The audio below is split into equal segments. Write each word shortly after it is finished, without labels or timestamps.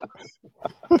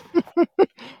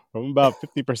I'm about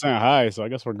 50% high, so I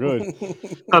guess we're good.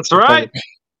 That's right.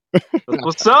 That's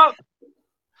what's up.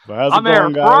 But how's I'm it going,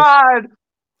 Aaron guys? Pride.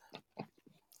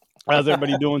 How's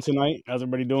everybody doing tonight?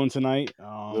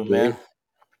 Man.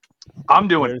 I'm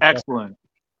doing excellent.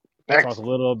 Talk a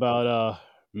little about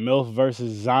Milf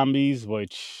versus Zombies,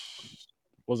 which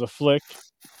was a flick,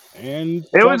 and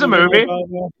It was a movie.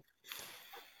 About,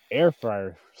 Air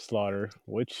Fryer Slaughter,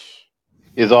 which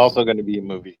is also going to be a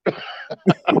movie.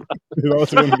 is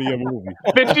also going to be a movie.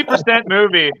 50%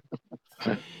 movie.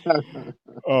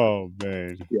 Oh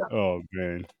man! Yeah. Oh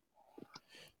man!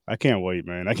 I can't wait,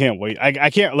 man. I can't wait. I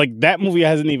can't, like, that movie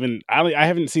hasn't even. I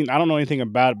haven't seen. I don't know anything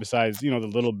about it besides the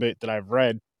little bit that I've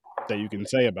read that you can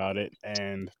say about it,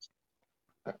 and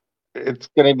it's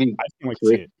going to be. I can't wait to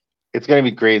see it. It's going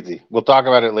to be crazy. We'll talk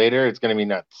about it later. It's going to be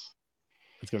nuts.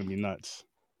 It's going to be nuts.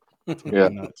 Yeah.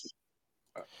 Nuts.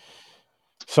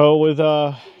 So with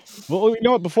well, you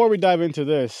know what? Before we dive into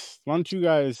this, why don't you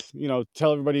guys,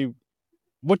 tell everybody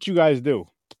what you guys do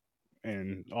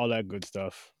and all that good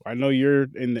stuff. I know you're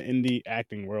in the indie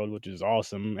acting world, which is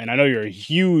awesome, and I know you're a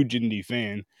huge indie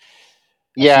fan.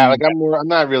 Yeah, like I'm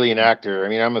not really an actor. I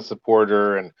mean, I'm a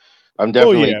supporter, and I'm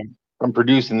definitely I'm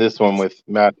producing this one with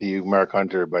Matthew Mark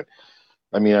Hunter, but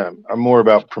I mean, I'm more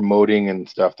about promoting and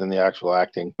stuff than the actual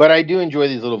acting. But I do enjoy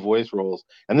these little voice roles,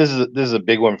 and this is a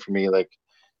big one for me. Like,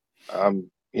 I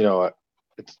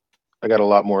got a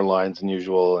lot more lines than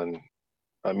usual, and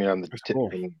I mean, I'm the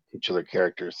titular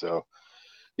character, so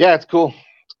yeah, it's cool.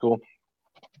 It's cool.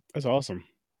 That's awesome.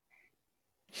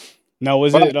 Now,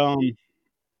 was it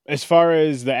as far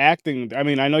as the acting? I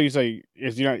mean, I know you say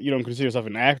you don't consider yourself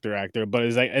an actor, but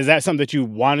is that something that you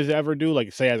wanted to ever do?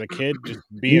 Like, say, as a kid, just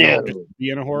be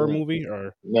in a horror movie,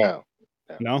 or no,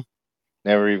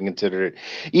 never even considered it.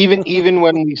 Even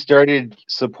when we started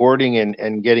supporting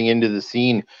and getting into the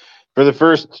scene, for the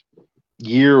first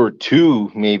year or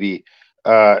two, maybe.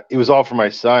 It was all for my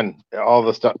son. All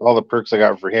the stuff, all the perks I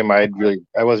got for him, I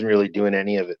wasn't really doing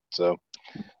any of it. So,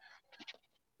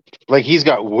 like, he's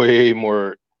got way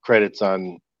more credits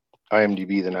on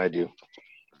IMDb than I do.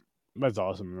 That's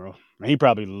awesome, bro. He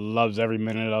probably loves every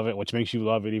minute of it, which makes you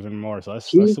love it even more. So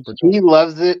that's super cool. He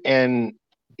loves it, and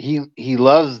he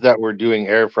loves that we're doing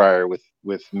Air Fryer with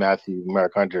Matthew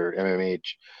Mark Hunter,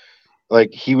 MMH.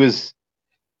 Like,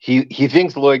 He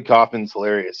thinks Lloyd Kaufman's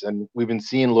hilarious, and we've been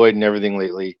seeing Lloyd in everything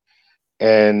lately.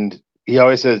 And he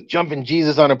always says, "Jumping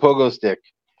Jesus on a pogo stick."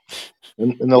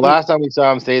 And the last time we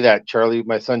saw him say that,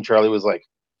 my son Charlie was like,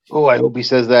 "Oh, I hope he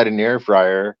says that in Air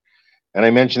Fryer." And I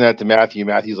mentioned that to Matthew.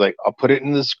 Matthew's like, "I'll put it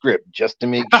in the script just to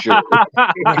make sure."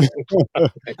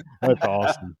 That's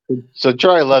awesome. So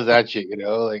Charlie loves that shit,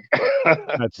 like.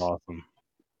 That's awesome.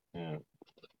 Yeah,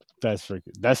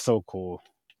 that's so cool.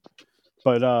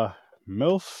 But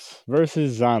Milfs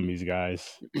versus Zombies,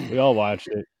 guys. We all watched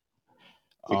it.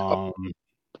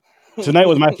 Tonight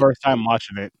was my first time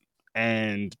watching it,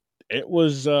 and it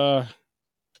was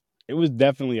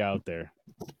definitely out there.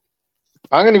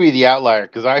 I'm going to be the outlier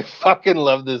because I fucking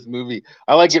love this movie.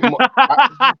 I like it more.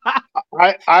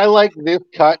 I like this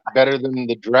cut better than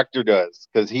the director does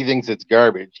because he thinks it's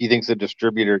garbage. He thinks the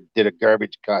distributor did a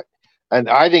garbage cut. And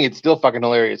I think it's still fucking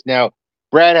hilarious. Now,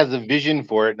 Brad has a vision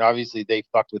for it, and obviously they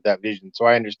fucked with that vision, so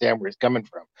I understand where he's coming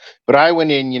from. But I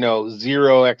went in,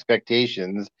 zero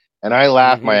expectations, and I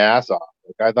laughed my ass off.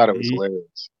 Like, I thought it was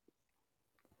hilarious.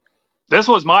 This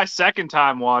was my second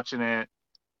time watching it.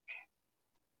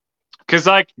 Because,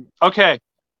 okay,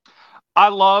 I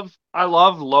love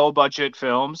low budget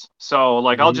films, so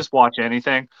I'll just watch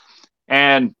anything.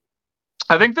 And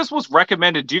I think this was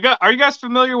recommended. Are you guys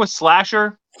familiar with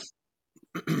Slasher?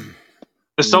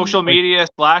 The social media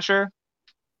Slasher?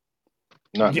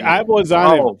 I was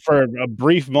on it for a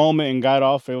brief moment and got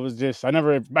off. It was just I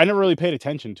never really paid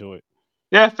attention to it.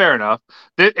 Yeah, fair enough.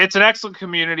 It's an excellent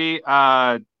community.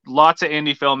 Lots of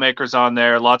indie filmmakers on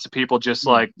there. Lots of people just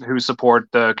who support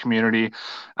the community.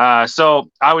 So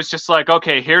I was just like,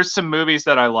 okay, here's some movies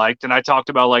that I liked, and I talked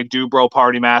about Dubro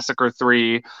Party Massacre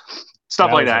 3,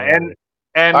 stuff like that.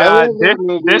 And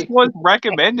this was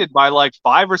recommended by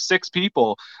 5 or 6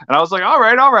 people, and I was like, all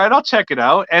right, I'll check it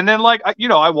out. And then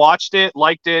I watched it,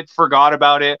 liked it, forgot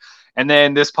about it, and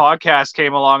then this podcast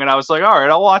came along, and I was like, all right,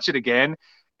 I'll watch it again.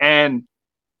 And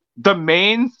the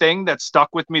main thing that stuck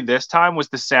with me this time was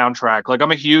the soundtrack.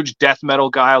 I'm a huge death metal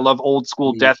guy. I love old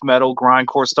school death metal,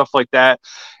 grindcore, stuff like that.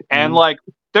 And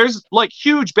there's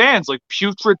huge bands like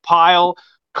Putrid Pile,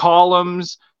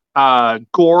 Columns,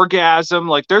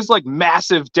 Gorgasm. There's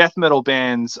massive death metal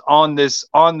bands on this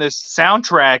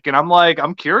soundtrack. And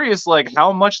I'm curious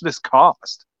how much this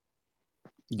cost.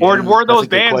 Yeah, or were those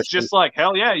bands just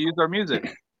hell yeah, use our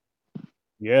music?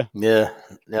 Yeah. Yeah,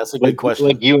 that's a good question.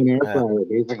 Like you and air fryer,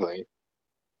 basically.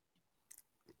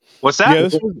 What's that? Yeah,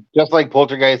 this was Just like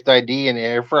Poltergeist ID and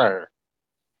air fryer.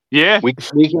 Yeah. We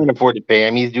can't afford to pay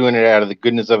him. He's doing it out of the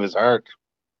goodness of his heart.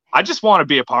 I just want to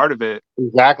be a part of it.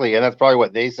 Exactly, and that's probably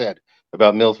what they said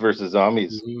about Milfs versus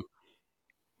Zombies. Mhm.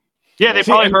 Yeah, they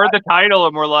See, probably and heard the title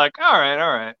and were like, all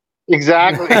right.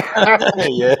 Exactly.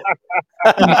 Yeah.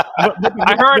 but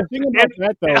I heard the thing about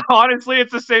that though, honestly,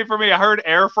 it's the same for me. I heard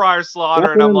air fryer slaughter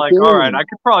That's and I'm what like, I'm all right, saying. I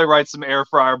could probably write some air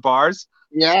fryer bars.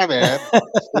 Yeah, man.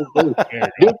 there you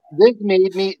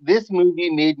go. This movie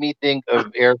made me think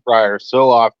of air fryer so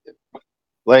often.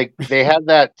 Like they had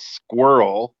that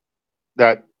squirrel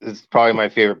that is probably my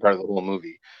favorite part of the whole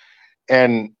movie.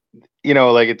 And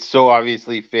like it's so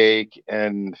obviously fake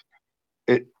and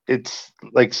it's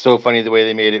like so funny the way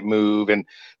they made it move, and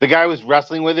the guy was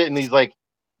wrestling with it and he's like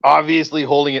obviously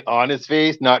holding it on his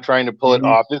face, not trying to pull it Mhm.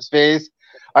 off his face.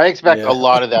 I expect Yeah. a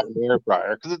lot of that in air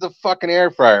fryer because it's a fucking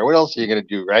air fryer. What else are you gonna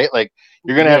do, right? Like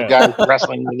you're gonna have Yeah. guys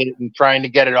wrestling with it and trying to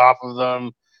get it off of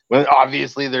them when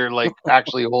obviously they're like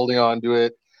actually holding on to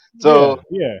it. So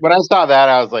Yeah. when I saw that,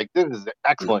 I was like, "This is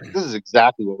excellent. This is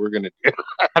exactly what we're gonna do."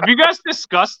 Have you guys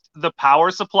discussed the power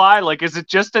supply? Like, is it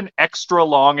just an extra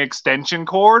long extension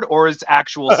cord or is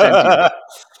actual sentient?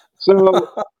 So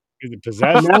Is it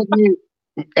possessed? Matthew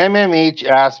MMH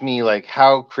asked me like,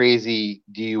 "How crazy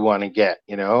do you want to get?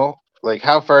 Like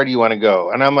how far do you want to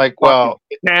go?" And I'm like, Fucking "Well,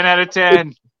 10 out of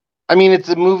 10. I mean, it's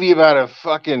a movie about a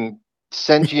fucking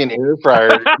sentient air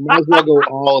fryer. You might as well go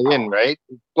all in, right?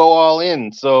 Go all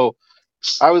in." So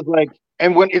I was like,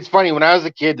 and when it's funny, when I was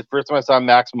a kid, the first time I saw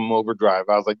Maximum Overdrive,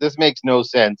 I was like, this makes no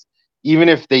sense. Even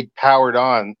if they powered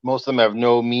on, most of them have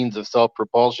no means of self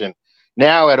propulsion.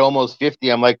 Now at almost 50,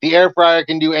 I'm like, the air fryer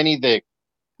can do anything.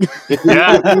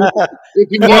 Yeah. It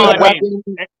can Well, use I weapons.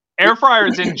 mean, air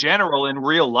fryers in general in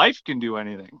real life can do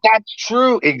anything. That's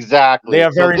true. Exactly. They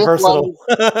are So very this versatile.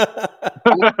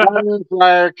 air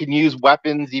fryer can use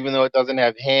weapons even though it doesn't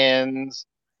have hands.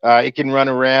 It can run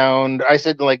around. I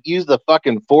said, like, use the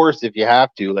fucking force if you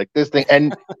have to. Like this thing,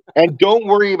 and don't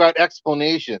worry about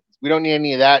explanations. We don't need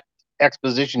any of that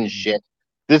exposition shit.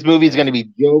 This movie is going to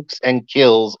be jokes and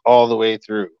kills all the way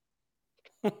through.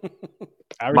 I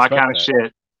My respect kind of that.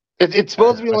 shit. It's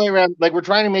supposed to be only around, like, we're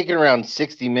trying to make it around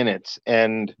 60 minutes,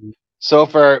 and so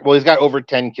far, well, he's got over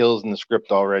 10 kills in the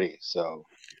script already. So,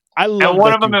 I love And one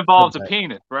that of them you involves a said that.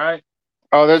 penis, right?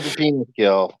 oh, there's a penis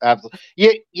kill. Absolutely,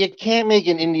 you can't make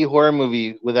an indie horror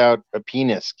movie without a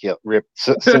penis kill,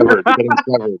 severed, getting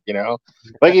severed.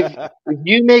 Like if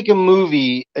you make a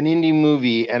movie, an indie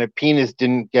movie, and a penis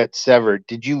didn't get severed,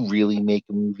 did you really make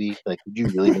a movie? Like, did you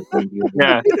really make a movie?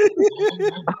 Yeah.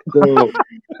 So,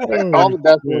 Oh, all the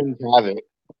best shit. ones have it.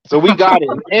 So we got it,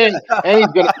 and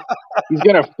he's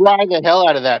gonna fry the hell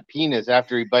out of that penis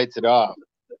after he bites it off.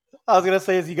 I was gonna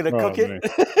say, is he gonna Oh, cook man.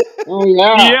 it? Oh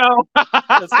yeah, Yo.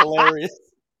 That's hilarious.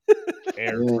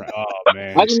 Air Yeah. fry. Oh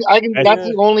man. I can. That's- That's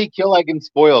the only kill I can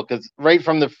spoil because right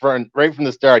from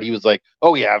the start, he was like,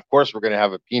 "Oh yeah, of course we're gonna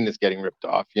have a penis getting ripped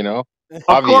off."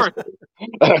 Of course.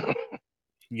 Obviously.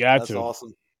 You got That's to.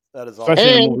 awesome. That is awesome.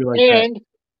 Especially in a movie like that. And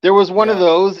there was one of Yeah.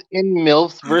 those in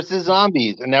Milfs versus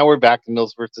Zombies, and now we're back to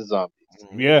Milfs versus Zombies.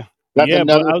 Yeah. That's Yeah,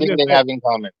 but another I was thing gonna they say have in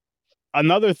common.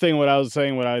 another thing. What I was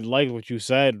saying, what I liked, what you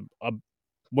said,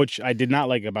 which I did not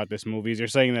like about this movie, is you're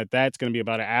saying that that's going to be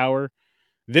about an hour.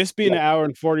 This being an hour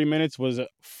and 40 minutes was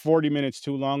 40 minutes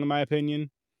too long, in my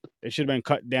opinion. It should have been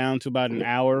cut down to about an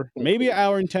hour, maybe an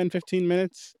hour and 10, 15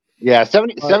 minutes. Yeah,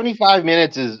 75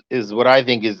 minutes is what I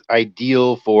think is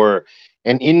ideal for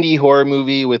an indie horror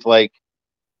movie with like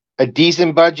a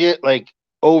decent budget, like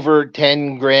over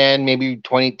 10 grand, maybe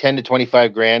 10 to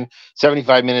 25 grand.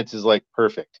 75 minutes is like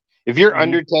perfect. If you're Mhm.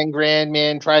 under 10 grand,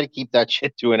 man, try to keep that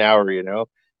shit to an hour,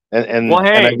 And Well, and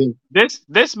I hey, think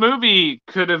this movie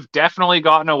could have definitely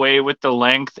gotten away with the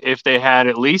length if they had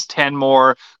at least 10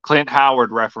 more Clint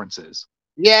Howard references.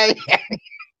 yeah,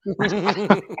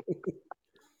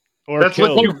 Or That's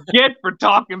kills. what you get for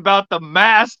talking about the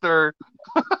master.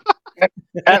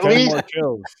 at 10 least more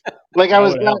kills. like That I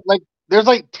was would help. like there's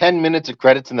like 10 minutes of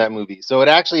credits in that movie. So it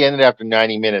actually ended after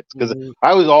 90 minutes because Mhm.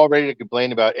 I was all ready to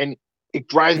complain about it. And it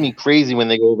drives me crazy when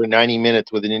they go over 90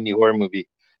 minutes with an indie horror movie.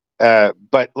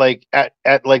 But like at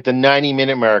like the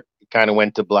 90-minute mark, it kind of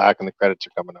went to black and the credits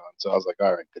are coming on. So I was like,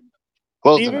 all right, good enough.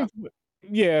 Close Even enough.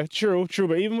 yeah, true.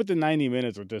 But even with the 90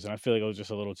 minutes with this, I feel like it was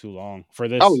just a little too long for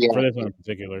this Oh yeah, one in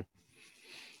particular.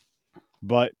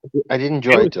 But I did it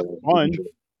enjoy was it till fun.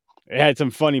 It had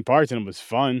some funny parts and it was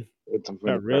fun. it's some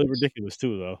funny Got really parts. ridiculous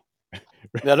too, though.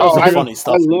 Yeah, there was some I funny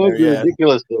stuff in love there. the Yeah.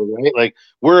 ridiculous though, right? Like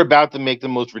we're about to make the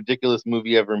most ridiculous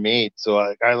movie ever made, so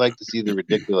I like to see the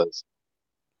ridiculous.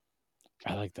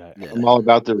 I like that. Yeah. I'm all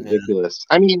about the ridiculous.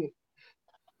 I mean,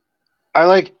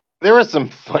 there were some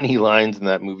funny lines in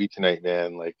that movie tonight,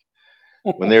 man. Like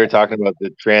when they were talking about the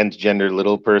transgender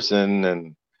little person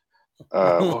and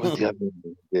what was the other one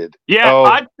they did? Yeah, Oh,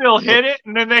 I'd still hit it,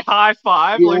 and then they high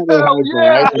five. yeah, Like, they hell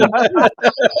high yeah! five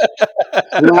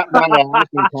and slap my ass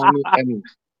and call me and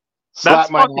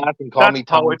slap my ass and call That's me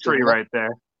Tom poetry Cadet. right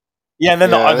there. Yeah, and then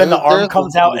Yeah, the arm there's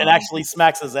comes some out funny and ones. actually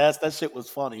smacks his ass. That shit was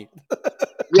funny.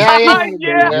 Yeah.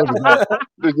 Yeah.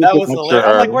 That was hilarious.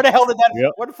 I'm like, where the hell did that?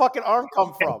 Yep. Where the fucking arm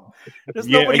come from? There's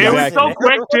Yeah, nobody It else was exactly. in so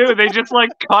there. quick too. They just like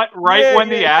cut right Yeah, when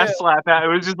the yeah, ass yeah. slap out. It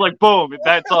was just like boom.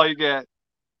 That's all you get.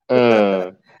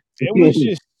 It was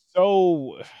just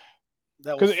so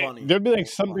That was because funny. there'd be That like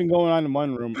was something funny. going on in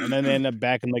one room, and then they end up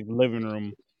back in like the living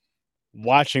room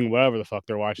watching whatever the fuck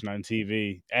they're watching on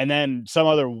TV, and then some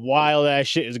other wild ass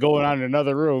shit is going on in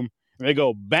another room, and they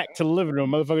go back to the living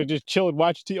room. Motherfucker just chill and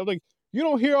watch TV. I'm like, you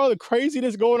don't hear all the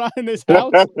craziness going on in this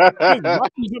house? Just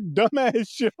watching some dumbass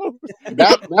shows.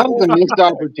 That was a missed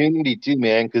opportunity too,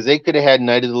 man, because they could have had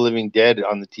Night of the Living Dead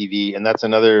on the TV, and that's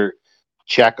another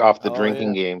check off the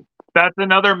drinking game. That's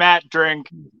another Matt drink.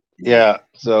 Yeah.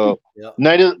 So Yeah.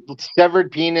 Night of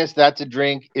Severed Penis, that's a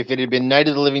drink. If it had been Night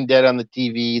of the Living Dead on the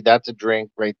TV, that's a drink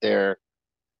right there.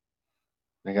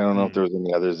 Like, I don't know if there was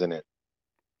any others in it.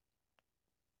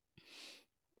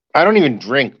 I don't even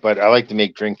drink, but I like to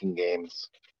make drinking games.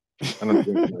 I don't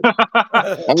drink much.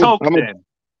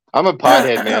 I'm a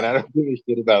pothead, man. I don't give a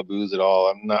shit about booze at all.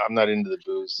 I'm not into the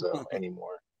booze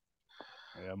anymore.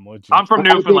 Yeah, I'm from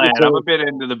Newfoundland. I'm a bit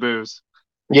into the booze.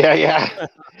 Yeah.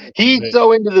 He's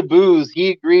so into the booze. He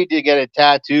agreed to get a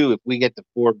tattoo if we get to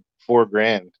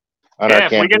 $4,000 on our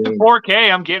if we get to 4K,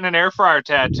 I'm getting an air fryer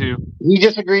tattoo. He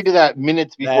just agreed to that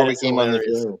minutes before we came hilarious.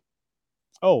 on the show.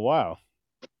 Oh wow,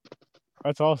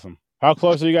 that's awesome. How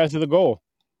close are you guys to the goal?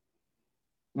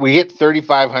 We hit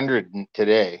 3,500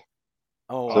 today.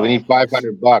 Oh, so we need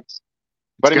 $500. But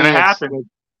it's gonna happen.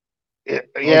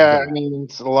 I mean,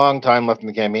 it's a long time left in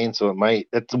the campaign, so it might.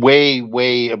 It's way,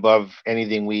 way above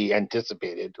anything we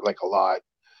anticipated, like a lot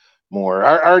more.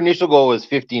 Our initial goal was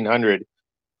 1,500,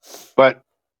 but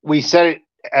we set it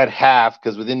at half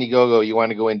because with Indiegogo, you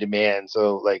want to go in demand.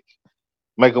 So, like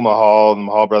Michael Mahal and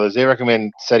Mahal Brothers, they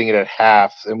recommend setting it at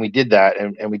half, and we did that,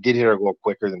 and we did hit our goal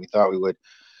quicker than we thought we would.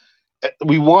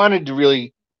 We wanted to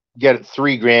really get it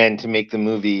 $3,000 to make the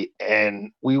movie, and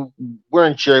we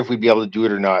weren't sure if we'd be able to do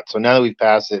it or not. So now that we've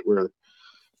passed it, we're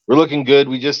looking good.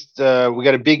 We just we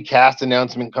got a big cast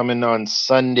announcement coming on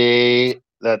Sunday.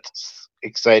 That's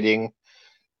exciting,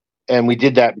 and we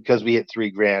did that because we hit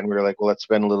 $3,000. We were like, well, let's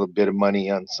spend a little bit of money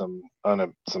on some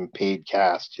paid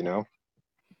cast, you know.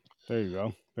 There you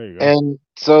go. And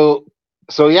so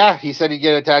yeah, he said he'd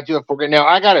get a tattoo of $4,000. Now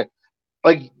I got it.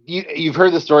 Like you've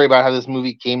heard the story about how this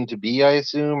movie came to be, I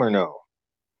assume, or no?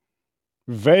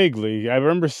 Vaguely, I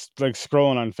remember like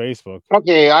scrolling on Facebook.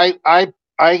 Okay, I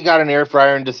got an air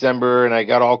fryer in December, and I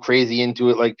got all crazy into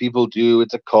it, like people do.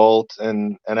 It's a cult,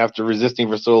 and after resisting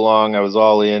for so long, I was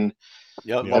all in.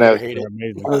 Yep, and I hate it.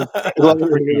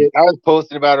 I was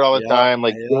posting about it all the time,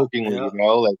 like jokingly, you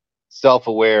know, like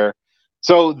self-aware.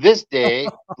 So this day,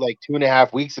 like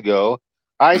 2.5 weeks ago,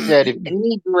 I said, if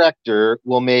any director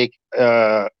will make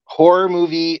a horror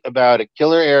movie about a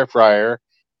killer air fryer,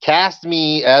 cast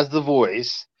me as the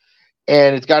voice,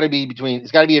 and it's got to be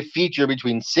a feature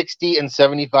between 60 and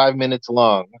 75 minutes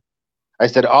long. I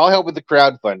said, I'll help with the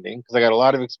crowdfunding because I got a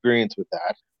lot of experience with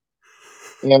that.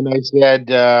 And I said,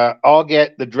 I'll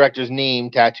get the director's name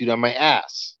tattooed on my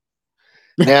ass.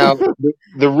 Now,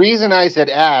 the reason I said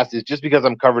ass is just because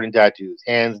I'm covered in tattoos,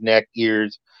 hands, neck,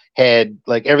 ears, head,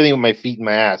 like everything with my feet and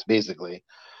my ass, basically.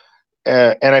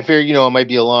 And I figured, you know, it might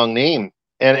be a long name.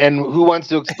 And who wants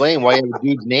to explain why you have a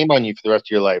dude's name on you for the rest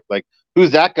of your life? Like,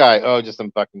 who's that guy? Oh, just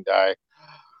some fucking guy.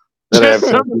 That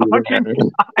just some fucking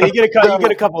guy. You get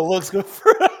a couple of looks good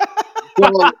for so,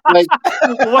 like,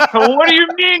 what do you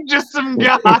mean, just some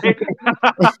guy?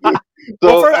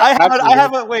 Well,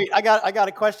 I got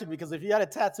a question, because if you had a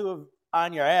tattoo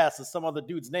on your ass of some other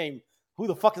dude's name, who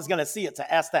the fuck is gonna see it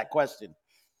to ask that question?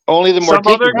 Only the more some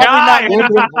other guy.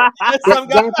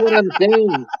 That's what I'm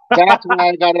saying. That's why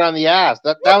I got it on the ass.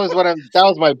 That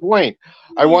was my point.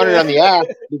 I wanted it on the ass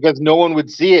because no one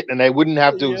would see it, and I wouldn't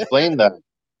have to explain that.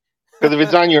 Because if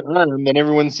it's on your arm, then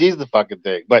everyone sees the fucking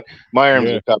thing. But my arms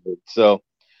are covered. So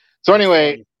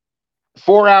anyway,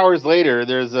 4 hours later,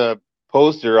 there's a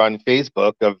poster on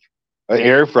Facebook of an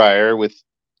air fryer with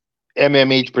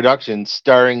MMH Productions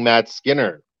starring Matt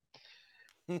Skinner.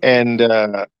 And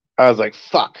I was like,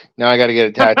 fuck, now I got to get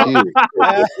a tattoo.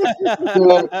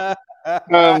 So,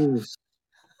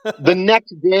 the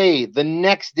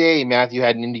next day, Matthew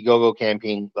had an Indiegogo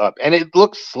campaign up, and it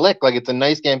looks slick. Like, it's a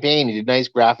nice campaign. He did nice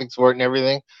graphics for it and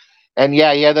everything. And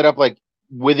yeah, he had that up like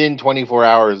within 24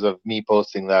 hours of me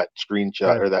posting that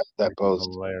screenshot or that post.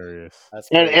 Hilarious.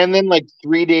 And then like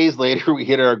 3 days later, we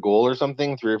hit our goal or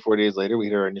something. 3 or 4 days later, we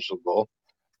hit our initial goal.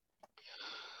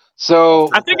 So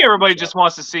I think everybody just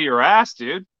wants to see your ass,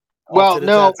 dude. Well,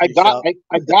 no, I got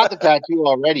the tattoo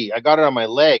already. I got it on my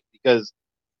leg because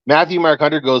Matthew Mark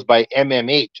Hunter goes by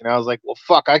MMH, and I was like, well,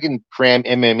 fuck, I can cram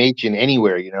MMH in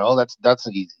anywhere, you know. That's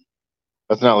easy.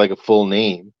 That's not like a full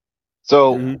name.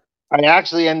 So I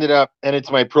actually ended up, and it's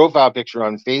my profile picture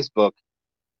on Facebook.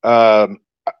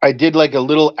 I did like a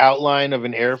little outline of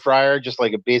an air fryer, just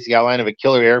like a basic outline of a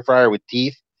killer air fryer with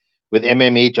teeth, with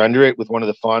MMH under it, with one of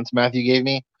the fonts Matthew gave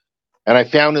me. And I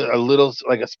found a little,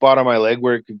 like a spot on my leg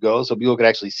where it could go so people could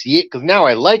actually see it. Because now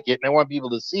I like it and I want people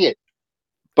to see it.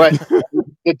 But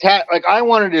like I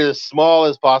wanted it as small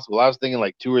as possible. I was thinking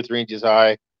like 2 or 3 inches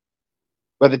high.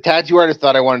 But the tattoo artist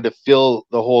thought I wanted to fill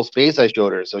the whole space I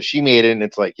showed her. So she made it and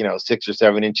it's like, 6 or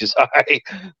 7 inches high.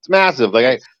 It's massive.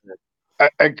 Like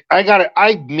I got it.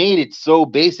 I made it so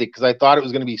basic because I thought it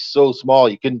was going to be so small.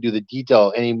 You couldn't do the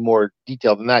detail any more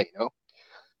detailed than that,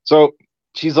 So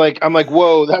she's like, I'm like,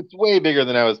 whoa, that's way bigger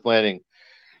than I was planning.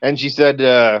 And she said,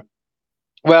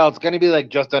 well, it's going to be like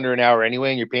just under an hour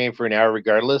anyway, and you're paying for an hour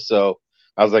regardless. So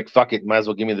I was like, fuck it, might as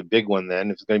well give me the big one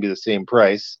then if it's going to be the same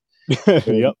price.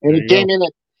 Yep, and it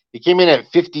came in at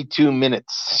 52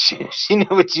 minutes. She knew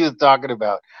what she was talking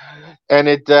about, and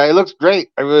it looks great.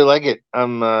 I really like it.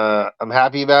 I'm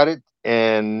happy about it.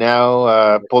 And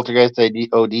now Poltergeist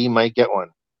OD might get one.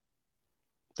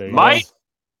 Might.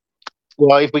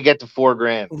 Well, if we get to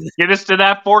 $4,000, get us to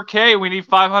that 4K. We need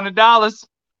 $500.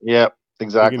 Yep,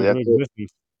 exactly.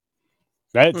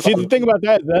 See, the thing about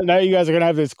that, now you guys are gonna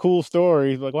have this cool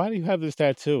story. Like, why do you have this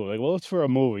tattoo? Like, well, it's for a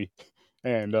movie.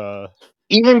 And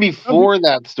even before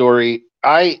that story,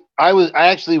 I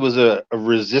actually was a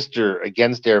resistor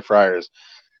against air fryers,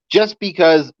 just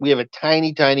because we have a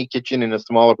tiny kitchen in a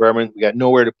small apartment. We got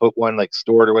nowhere to put one, like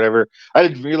stored or whatever. I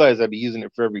didn't realize I'd be using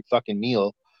it for every fucking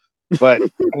meal. But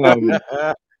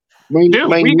we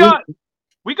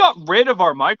got rid of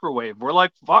our microwave. We're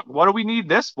like, fuck, what do we need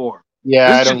this for?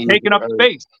 Yeah, this is just taking up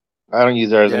space. I don't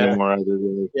use ours anymore either.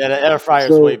 Really. Yeah, the air fryer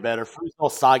is way better. Food's all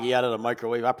soggy out of the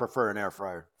microwave. I prefer an air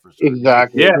fryer for sure.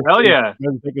 Exactly. Yeah, hell yeah.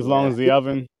 Doesn't take as long as the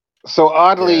oven. So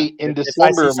oddly, in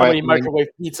December, if I see somebody microwave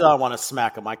pizza, I want to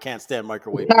smack them. I can't stand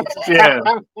microwave pizza. Yeah.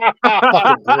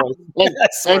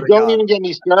 and don't even get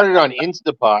me started on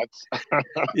Instapots.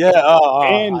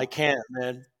 And I can't,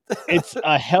 man. It's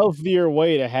a healthier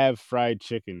way to have fried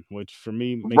chicken, which for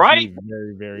me makes me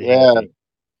very, very happy.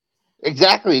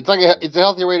 Exactly. It's a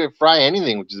healthier way to fry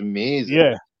anything, which is amazing.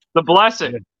 Yeah. The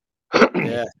blessing.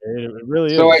 Yeah, it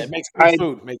really is. So it makes good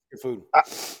food. Makes good food.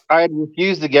 I had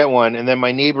refused to get one, and then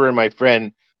my neighbor and my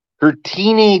friend, her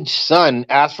teenage son,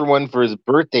 asked for one for his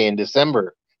birthday in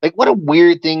December. Like, what a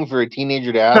weird thing for a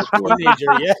teenager to ask for.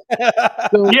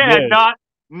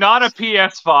 Not a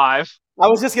PS5. I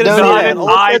was just gonna say an I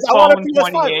want a PS5.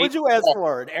 28. What'd you ask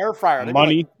for? An air fryer.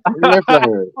 Money. An air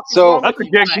fryer. So that's a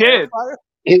good kid.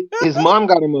 His mom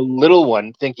got him a little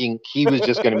one, thinking he was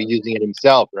just going to be using it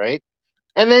himself, right?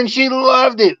 And then she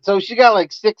loved it. So she got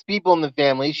like 6 people in the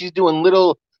family. She's doing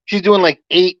like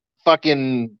 8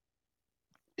 fucking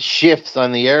shifts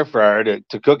on the air fryer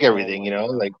to cook everything,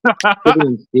 like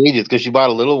in stages because she bought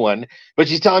a little one. But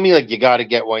she's telling me like, you got to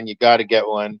get one.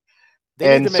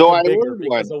 And so I ordered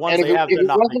one. The ones they have, they're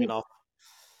not big enough.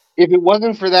 If it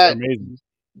wasn't for that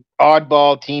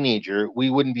oddball teenager,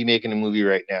 we wouldn't be making a movie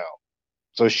right now.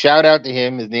 So shout out to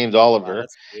him. His name's Oliver,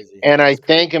 and I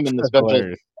thank him in the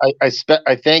special.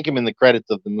 I thank him in the credits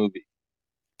of the movie.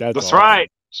 That's awesome.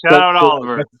 Right. Shout out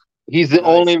Oliver. He's the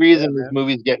only reason this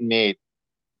movie's getting made.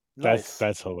 That's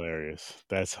hilarious.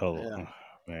 That's hilarious,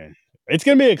 man. It's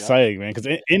gonna be exciting, man, because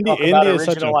India is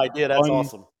such an idea. That's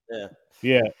awesome.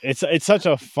 Yeah. It's such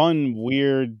a fun,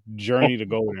 weird journey to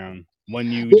go down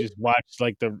when you just watch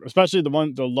like especially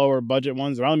the lower budget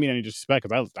ones. I don't mean any disrespect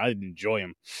because I enjoy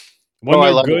them. When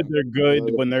they're good, they're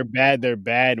good. When they're bad, they're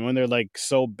bad. And when they're like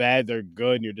so bad, they're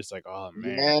good. And you're just like, oh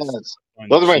man. Yes.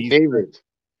 Those are my favorites.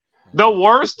 The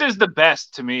worst is the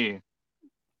best to me.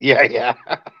 Yeah.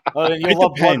 Oh, then you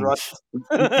love Blood Rush.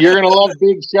 You're gonna love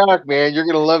Big Shark, man. You're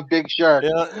gonna love Big Shark.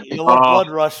 Yeah, you love Blood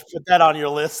Rush. Put that on your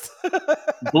list.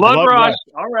 Blood Rush.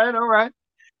 All right.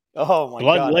 Oh my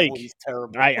Blood god, that Lake. movie's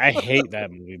terrible. I hate that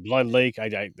movie. Blood Lake.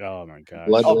 Oh my gosh.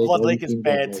 Blood Lake is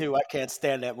bad too. I can't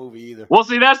stand that movie either. Well,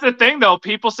 see, that's the thing, though.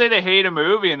 People say they hate a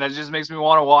movie, and that just makes me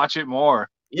want to watch it more.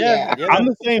 Yeah. I'm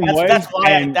the same way.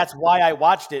 That's why I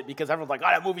watched it, because everyone's like, "Oh,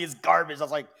 that movie is garbage." I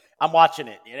was like, "I'm watching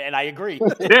it," and I agree.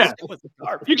 Yeah, it was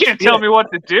garbage. You can't tell me what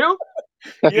to do.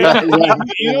 Yeah. You know what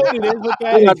it is with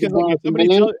that? It's 'cause, like,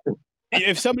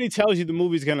 if somebody tells you the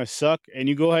movie's gonna suck and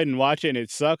you go ahead and watch it and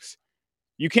it sucks,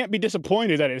 you can't be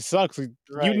disappointed that it sucks. You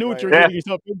knew what you were getting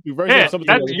yourself into. Versus Yeah, if somebody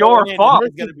that's goes, your fault.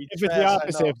 If it's the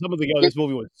opposite, if someone's like, "Yo, this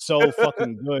movie was so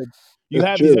fucking good," you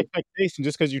have these expectations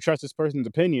just because you trust this person's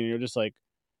opinion. And you're just like,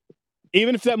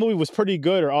 even if that movie was pretty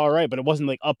good or all right, but it wasn't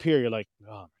like up here, you're like,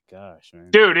 "Oh my gosh, man."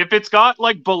 Dude, if it's got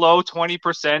like below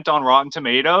 20% on Rotten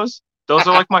Tomatoes, those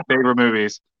are like my favorite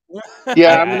movies.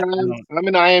 Yeah, I'm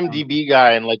an IMDb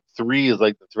guy, and like 3 is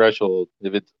like the threshold.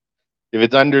 If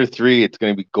it's under 3, it's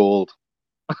gonna be gold.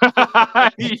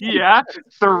 Yeah,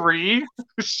 3.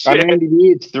 Shit. On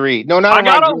IMDb, it's 3. No, not. I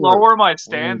gotta lower my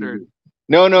standard.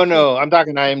 No. I'm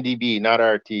talking IMDb, not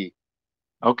RT.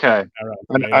 Okay.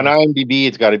 On IMDb,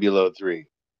 it's got to be below 3.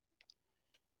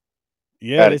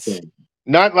 Yeah,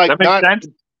 not like that makes sense.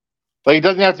 Like it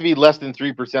doesn't have to be less than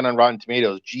 3% on Rotten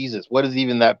Tomatoes. Jesus, what is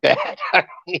even that bad? I don't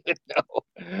even know.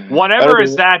 Whatever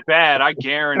is that bad, I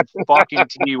guarantee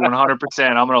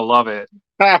 100%. I'm gonna love it.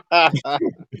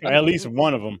 At least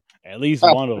one of them. At least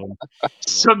one of them.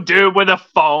 Some dude with a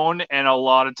phone and a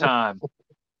lot of time.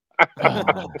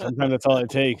 Sometimes that's all it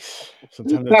takes.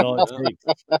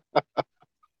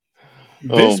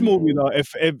 This movie, though,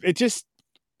 if it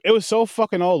was so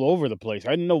fucking all over the place. I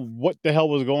didn't know what the hell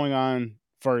was going on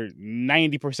for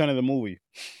 90% of the movie.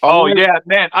 Oh yeah,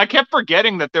 man! I kept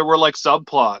forgetting that there were like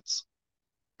subplots.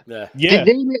 Yeah. Did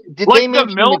they the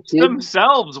Milfs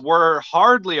themselves were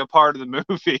hardly a part of the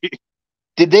movie.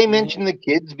 Did they mention the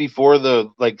kids before the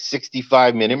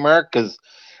 65-minute mark? Because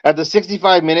at the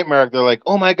 65-minute mark, they're like,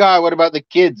 "Oh my god, what about the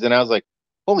kids?" And I was like,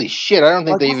 "Holy shit! I don't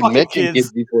think they even mentioned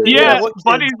kids before." Yeah,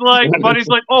 Buddy's like,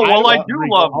 "Oh well, I do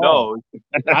love those."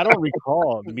 I don't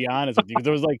recall, to be honest with you,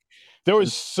 because there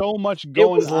was so much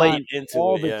going on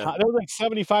all the time. There was like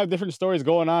 75 different stories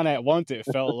going on at once. It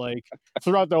felt like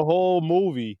throughout the whole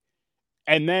movie,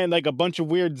 and then like a bunch of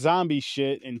weird zombie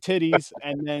shit and titties,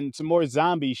 and then some more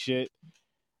zombie shit.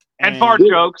 And fart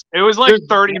jokes. It was like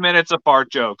 30 minutes of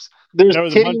fart jokes. There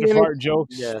was a bunch of fart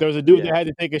jokes. Yeah. There was a dude that had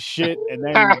to take a shit and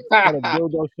then had a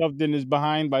dildo shoved in his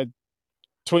behind by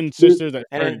twin sisters.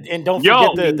 And don't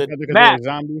forget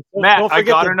Matt, I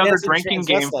got another drinking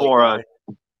game for us.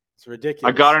 It's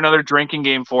ridiculous. I got another drinking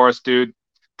game for us, dude.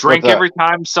 Drink every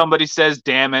time somebody says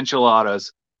 "damn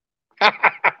enchiladas."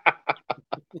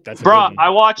 Bro, I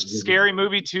watched Scary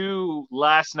Movie 2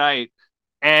 last night,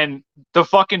 and the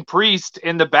fucking priest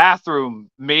in the bathroom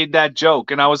made that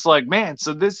joke, and I was like, man,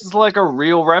 so this is like a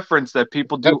real reference that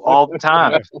people do all the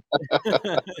time.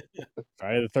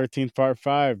 Friday the 13th Part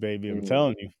 5, baby. I'm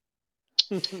telling you.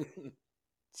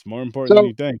 It's more important than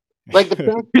you think. Like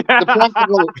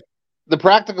the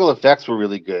practical effects were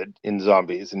really good in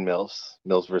Zombies and Milfs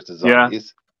versus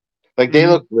Zombies. Like they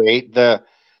look great. There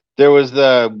was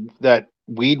that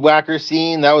weed whacker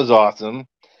scene that was awesome,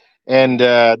 and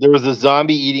there was a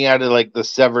zombie eating out of like the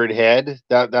severed head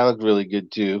that looked really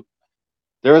good too.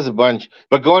 There was a bunch,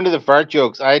 but going to the fart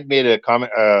jokes, I had made a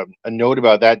comment, a note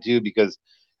about that too, because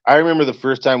I remember the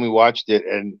first time we watched it,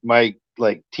 and my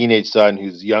teenage son,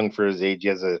 who's young for his age, he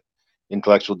has a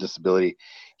intellectual disability.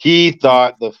 He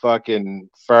thought the fucking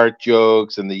fart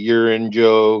jokes and the urine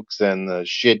jokes and the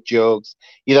shit jokes,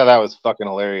 he thought that was fucking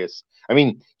hilarious. I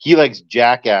mean, he likes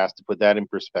Jackass, to put that in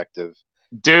perspective.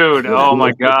 Dude, oh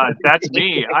my god, that's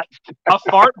me. A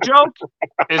fart joke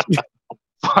is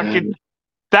fucking.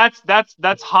 That's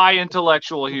high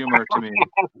intellectual humor to me.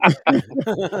 My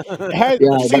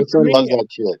son loves that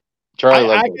shit.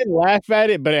 Charlie I can laugh at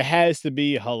it, but it has to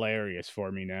be hilarious for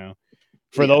me now.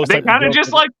 For those, they kind of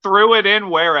just threw it in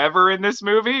wherever in this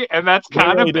movie, and that's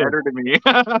kind of better to me.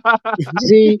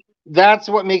 See, that's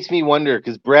what makes me wonder,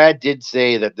 because Brad did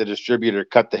say that the distributor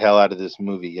cut the hell out of this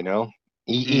movie. You know,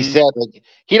 he said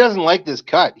he doesn't like this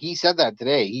cut. He said that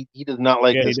today. He does not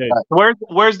like this cut.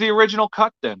 Where's the original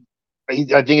cut then?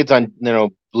 I think it's on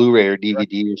Blu-ray or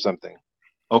DVD or something.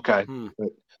 Okay.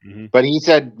 But he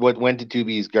said what went to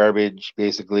Tubi is garbage,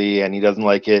 basically, and he doesn't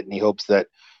like it, and he hopes that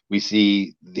we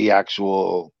see the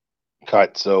actual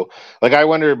cut. So, I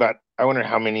wonder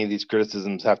how many of these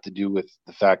criticisms have to do with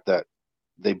the fact that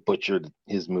they butchered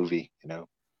his movie. You know,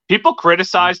 people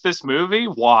criticize this movie.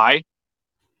 Why?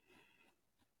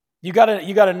 You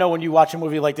gotta know when you watch a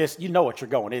movie like this, you know what you're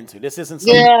going into. This isn't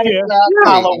some Yeah, exactly.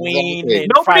 Halloween Exactly.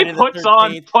 and Nobody Friday the puts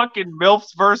on 13th. fucking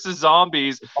Milfs versus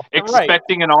Zombies Right.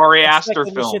 expecting an Ari Aster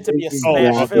Expecting this film. shit to be a Oh,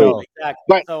 smash fuck film. no. Exactly.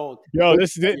 But- So Yo,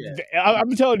 this yeah.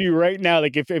 I'm telling you right now,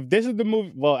 like if this is the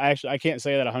movie, well, actually, I can't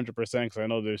say that 100% because I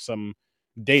know there's some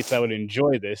dates I would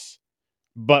enjoy this,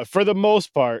 but for the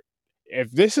most part,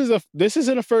 if this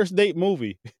isn't a first date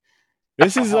movie,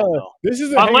 this is Hell no. this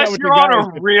is a hang out Unless with you're your on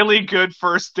guys. a really good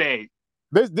first date.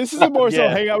 This is a more so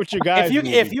Yeah. hang out with your guys.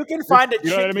 If you can find a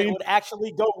You know what chick I mean? that would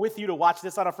actually go with you to watch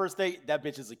this on a first date, that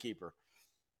bitch is a keeper.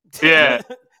 Yeah.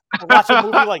 To watch a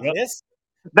movie like Yep. this,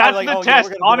 That's like, the oh, yeah, test.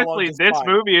 we're gonna get along Honestly, just this fine.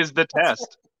 movie is the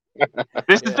test.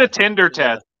 This is the Tinder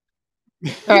test.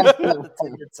 Tinder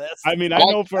test. I mean, I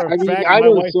know for a fact I my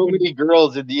know wife so would- many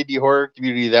girls in the indie horror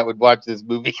community that would watch this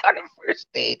movie on a first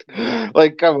date.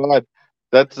 Like, come on,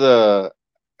 that's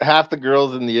half the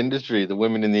girls in the industry, the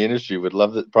women in the industry would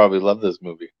probably love this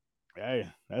movie. Hey,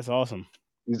 that's awesome.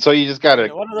 So you just gotta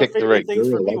One of the pick the right favorite things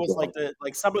for girl. me That's was all.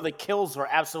 like some of the kills were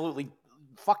absolutely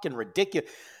fucking ridiculous.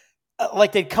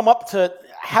 Like they'd come up to,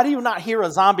 how do you not hear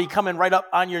a zombie coming right up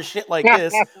on your shit like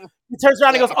this? He turns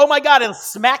around and goes, "Oh my god!" and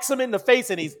smacks him in the face,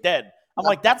 and he's dead. I'm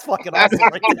like, that's fucking awesome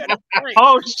right there. That's great.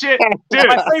 Oh shit, dude!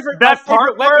 My favorite that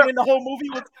weapon part in the whole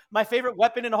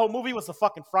movie was the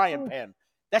fucking frying pan.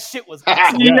 That shit was Yeah.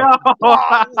 excellent. Yo,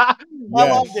 I Yes.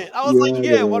 loved it. I was like,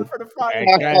 Yeah, yeah, one for the frying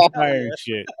And pan. cast Hell iron yeah.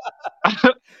 shit.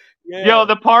 Yeah. yo,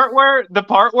 the part where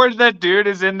that dude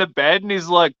is in the bed and he's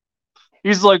like,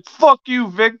 "Fuck you,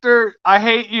 Victor. I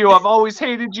hate you. I've always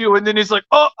hated you." And then he's like,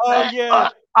 "Oh, yeah.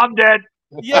 I'm dead."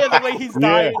 Yeah, the way he's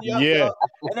dying. Yeah.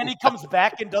 And then he comes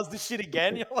back and does the shit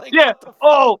again. You're like, Yeah. what the fuck?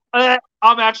 Oh,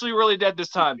 I'm actually really dead this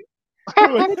time.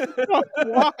 Why?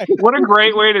 What a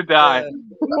great way to die.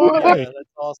 Why? Yeah, that's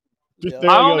awesome. Just Yeah.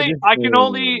 there you go.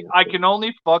 I can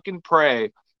only fucking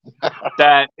pray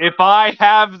that if I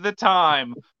have the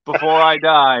time before I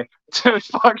die to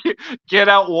fucking get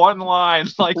out one line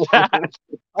like that,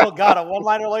 Oh god, a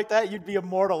one-liner like that, you'd be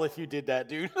immortal if you did that,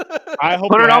 dude. I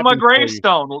hope put it on my happens for you.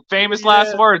 gravestone. Famous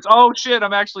last Yeah. words. Oh shit,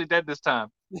 I'm actually dead this time.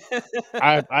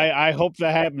 I hope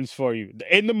that happens for you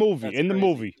in the movie. That's in the crazy.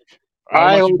 movie. I I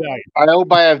want hope, you dying. I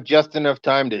hope I have just enough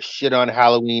time to shit on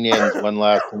Halloween Ends one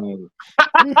last time.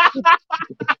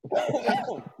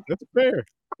 That's fair.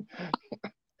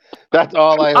 That's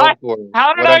all I hope for.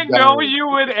 How did when I I'm know dying. you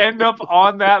would end up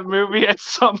on that movie at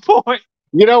some point?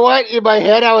 You know what? In my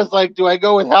head, I was like, do I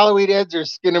go with Halloween Ends or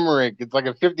Skinamarink? It's like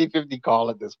a 50-50 call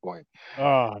at this point.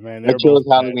 Oh man, I they're chose both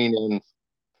bad. Halloween Ends.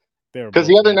 They're Because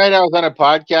both the other bad. night I was on a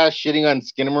podcast shitting on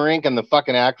Skinamarink, and the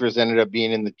fucking actress ended up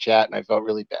being in the chat, and I felt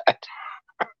really bad.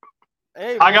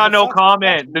 Hey, I man, got it no sucks.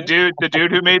 comment. Man. The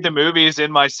dude who made the movie is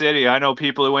in my city. I know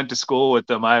people who went to school with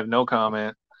them. I have no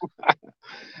comment.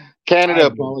 Canada I-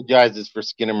 apologizes for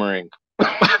Skinamarink. I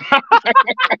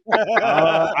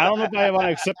don't know if I want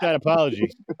to accept that apology.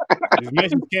 As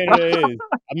nice as Canada is,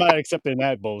 I'm not accepting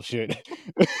that bullshit.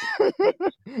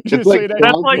 Just like say that.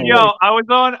 That's like, Okay. yo, I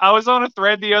was on a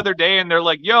thread the other day and they're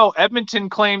like, yo, Edmonton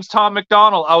claims Tom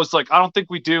McDonald. I was like, I don't think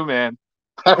we do, man.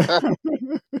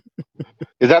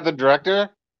 Is that the director?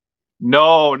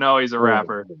 No, he's a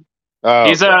rapper. Oh,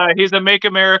 He's a Make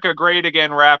America Great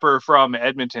Again rapper from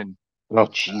Edmonton. oh,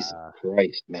 Jesus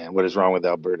Christ, man. What is wrong with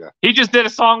Alberta? He just did a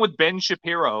song with Ben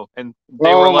Shapiro and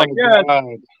they were like, my yeah, God.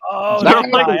 Oh, They're that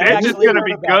like, guy. I this is actually gonna heard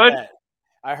be about good. that.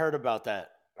 I heard about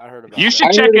that. you I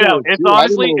should check heard it about out. it It's too. I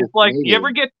didn't honestly, know it's like, it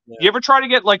you ever try to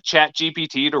get like Chat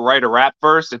GPT to write a rap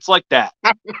verse? It's like that.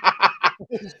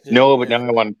 No, but now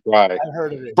I want to try. I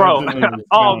heard of it. Bro, That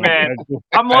oh sounds- man. that-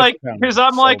 I'm that like, sounds because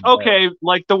I'm so like, bad. okay,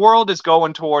 like the world is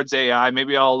going towards AI.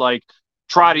 Maybe I'll like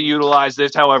try to utilize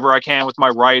this however I can with my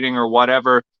writing or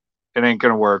whatever. It ain't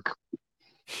gonna work.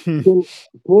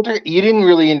 Walter, you didn't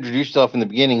really introduce yourself in the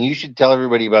beginning. You should tell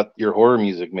everybody about your horror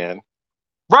music, man.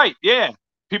 Right? Yeah.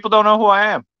 People don't know who I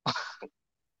am.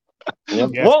 Yep.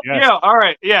 Yes, Well, yes. yeah, all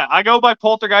right. Yeah, I go by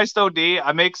Poltergeist OD.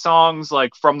 I make songs like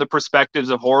from the perspectives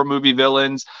of horror movie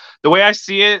villains. The way I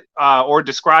see it or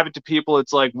describe it to people,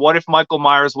 it's like, what if Michael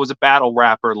Myers was a battle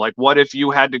rapper? Like, what if you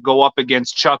had to go up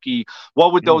against Chucky?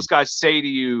 What would those guys say to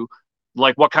you?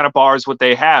 Like, what kind of bars would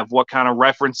they have? What kind of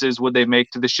references would they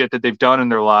make to the shit that they've done in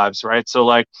their lives, right? So,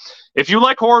 like, if you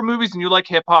like horror movies and you like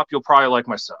hip-hop, you'll probably like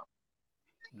my stuff.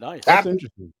 Nice. That's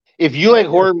interesting. If you like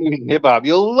horror movies and hip hop,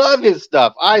 you'll love his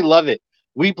stuff. I love it.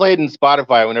 We played in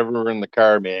Spotify whenever we're in the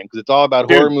car, man, because it's all about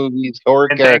Dude, horror movies, horror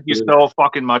And thank you characters. so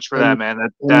fucking much for that, man.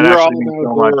 That And we're all actually means about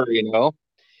so much. horror, you know.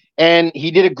 And he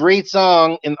did a great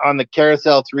song on the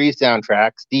Carousel 3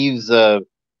 soundtrack, Steve's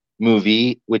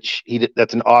movie, which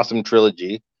that's an awesome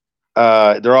trilogy.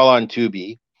 They're all on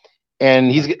Tubi. and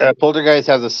he's Poltergeist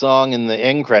has a song in the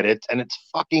end credits, and it's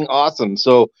fucking awesome.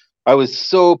 So I was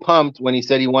so pumped when he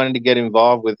said he wanted to get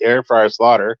involved with Air Fryer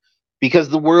Slaughter because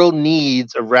the world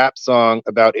needs a rap song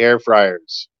about air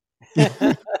fryers. How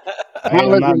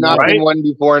has there not been one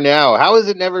before now? How has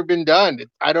it never been done?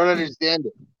 I don't understand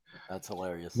it. That's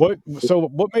hilarious. What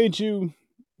made you,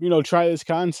 try this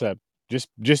concept?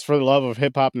 Just for the love of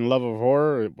hip hop and love of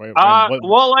horror?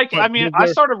 I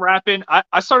started rapping.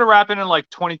 I started rapping in like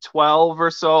 2012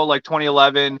 or so, like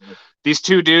 2011. These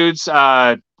two dudes,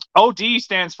 OD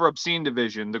stands for Obscene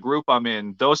Division, the group I'm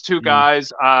in. Those two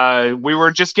guys, we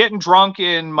were just getting drunk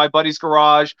in my buddy's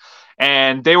garage,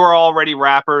 and they were already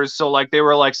rappers. So like they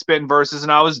were like spitting verses,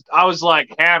 and I was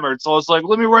like hammered. So I was like,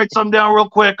 let me write something down real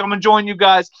quick. I'm gonna join you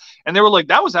guys. And they were like,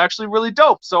 that was actually really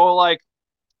dope. So like,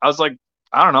 I was like,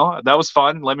 I don't know, that was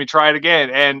fun. Let me try it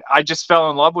again. And I just fell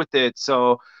in love with it.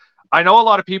 So I know a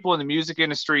lot of people in the music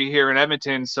industry here in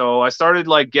Edmonton. So I started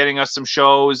like getting us some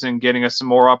shows and getting us some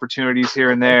more opportunities here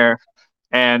and there.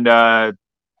 And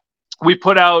we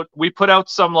put out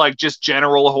some like just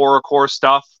general horrorcore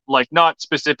stuff, like not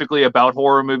specifically about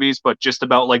horror movies, but just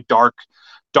about like dark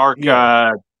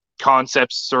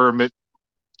concepts or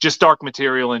just dark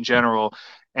material in general.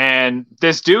 And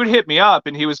this dude hit me up,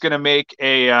 and he was going to make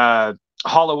a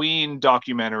Halloween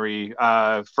documentary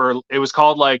it was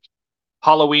called like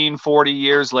Halloween 40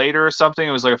 Years Later or something.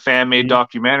 It was like a fan-made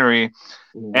documentary,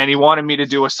 and he wanted me to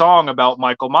do a song about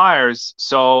Michael Myers.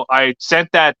 So I sent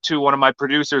that to one of my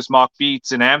producers, Mock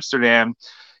Beats in Amsterdam.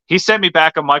 He sent me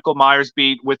back a Michael Myers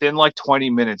beat within like 20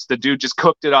 minutes. The dude just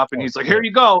cooked it up, and he's like, here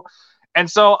you go. And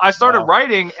so I started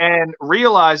writing and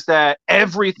realized that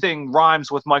everything rhymes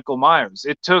with Michael Myers.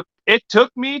 It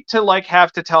took me to like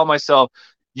have to tell myself,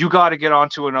 you got to get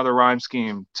onto another rhyme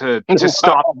scheme to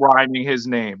stop rhyming his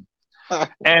name.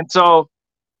 And so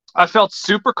I felt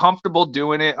super comfortable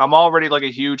doing it. I'm already like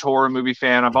a huge horror movie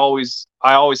fan. I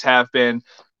always have been.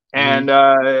 And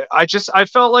I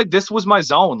felt like this was my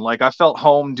zone. Like I felt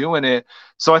home doing it.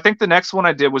 So I think the next one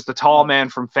I did was The Tall Man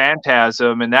from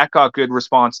Phantasm, and that got good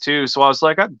response too. So I was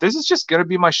like, this is just gonna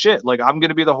be my shit. Like I'm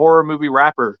gonna be the horror movie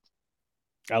rapper.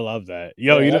 I love that.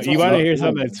 Yo, you want to hear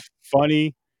something that's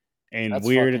funny and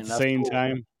weird at the same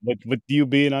time with you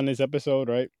being on this episode,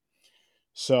 right?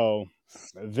 So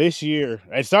this year,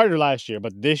 it started last year,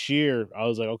 but this year I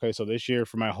was like, okay, so this year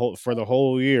for the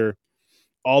whole year,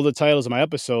 all the titles of my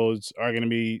episodes are going to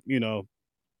be,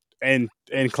 and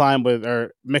climb with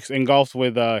or engulfed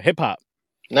with hip hop.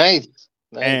 Nice.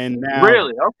 And now,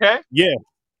 really, okay, yeah,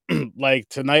 like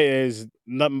tonight is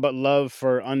Nothing But Love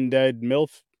for Undead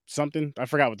Milf something. I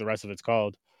forgot what the rest of it's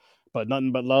called, but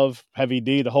Nothing But Love, Heavy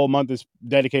D. The whole month is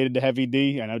dedicated to Heavy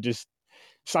D, and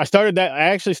I started that. I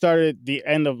actually started the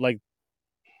end of like,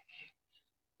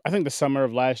 I think the summer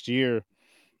of last year.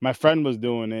 My friend was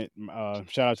doing it.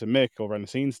 Shout out to Mick over on the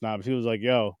Scene Snobs. He was like,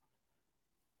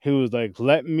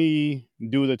 let me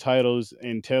do the titles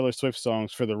in Taylor Swift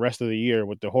songs for the rest of the year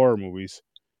with the horror movies.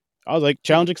 I was like,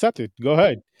 challenge accepted. Go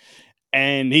ahead.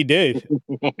 And he did.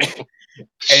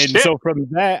 And so from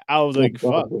that, I was like,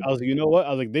 fuck. I was like, you know what?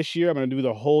 I was like, this year I'm gonna do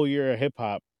the whole year of hip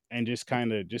hop and just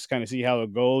kind of see how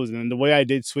it goes. And then the way I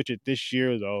did switch it this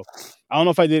year, though, I don't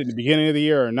know if I did it at the beginning of the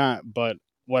year or not, but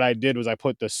what I did was I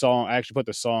actually put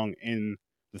the song in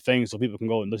the thing so people can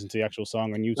go and listen to the actual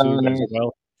song on YouTube as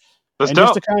well. That's and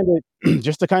dope.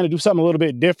 just to kind of do something a little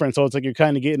bit different. So it's like you're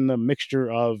kind of getting the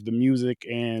mixture of the music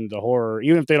and the horror,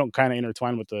 even if they don't kind of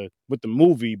intertwine with the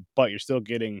movie, but you're still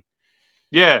getting.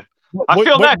 Yeah. I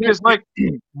feel that because like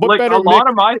a lot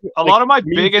of my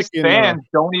biggest fans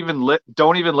don't even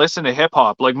listen to hip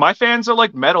hop. Like my fans are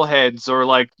like metalheads or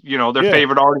like their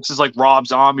favorite artist is like Rob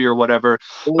Zombie or whatever.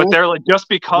 But they're like, just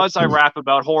because I rap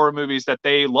about horror movies that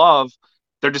they love,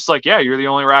 they're just like, yeah, you're the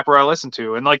only rapper I listen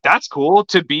to, and like that's cool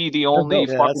to be the only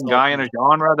fucking guy in a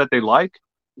genre that they like.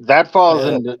 That falls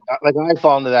into like I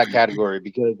fall into that category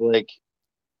because like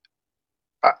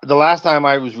the last time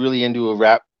I was really into a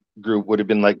rap group would have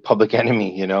been like Public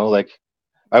Enemy, like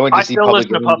I went to see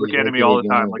listen to Public Enemy all the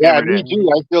time. Like me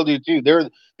too. I still do too.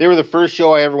 They were the first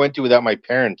show I ever went to without my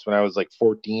parents when I was like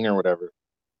 14 or whatever.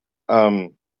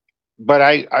 But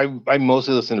I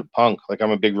mostly listen to punk. Like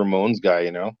I'm a big Ramones guy,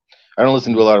 I don't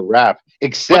listen to a lot of rap.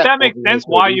 But that makes sense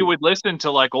why you would listen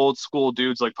to like old school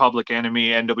dudes like Public Enemy,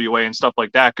 NWA, and stuff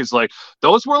like that, because like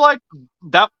those were like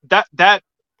that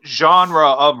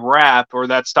genre of rap or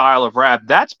that style of rap.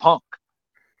 That's punk.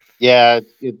 Yeah,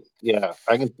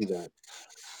 I can see that.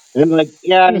 And like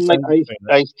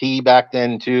Ice-T back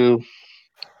then too.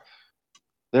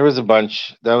 There was a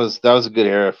bunch. That was a good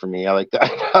era for me. I like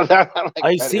that.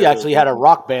 Ice-T actually had a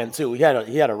rock band too. He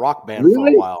had a rock band for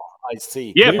a while.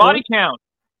 Ice-T. Yeah, Body Count.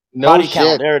 No Body shit.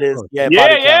 Count. There it is. Yeah, Yeah,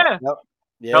 Body yeah. Count.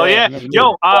 Yep. Hell yeah. Never did.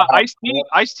 Yo, Yep.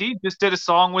 Ice-T just did a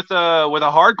song with a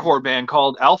hardcore band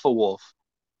called Alpha Wolf.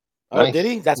 Oh, Nice. did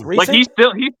he? That's Like recent. he's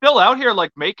still out here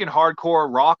like making hardcore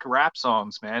rock rap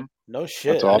songs, man. No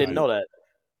shit. That's I didn't awesome. know that.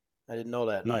 I didn't know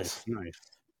that. Nice.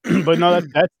 But no,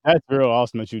 that's real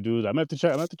awesome that you do that. I'm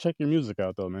gonna have to check your music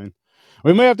out though, man.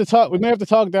 We may have to talk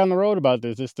down the road about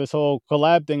this whole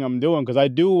collab thing I'm doing, because I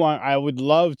would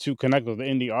love to connect with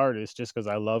indie artists, just because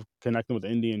I love connecting with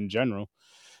indie in general,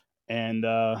 and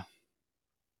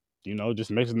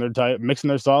just mixing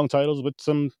their song titles with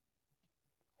some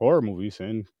horror movies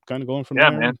and kind of going from Yeah,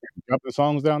 there, man. dropping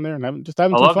songs down there and having I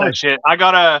some love fun. that shit.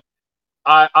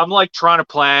 I'm like trying to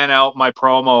plan out my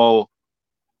promo.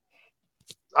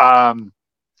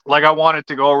 Like I want it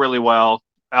to go really well.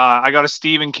 I got a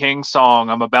Stephen King song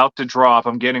I'm about to drop.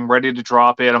 I'm getting ready to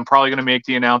drop it. I'm probably going to make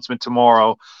the announcement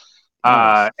tomorrow.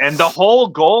 Nice. And the whole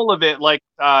goal of it, like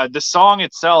the song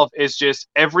itself, is just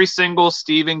every single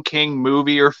Stephen King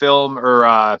movie or film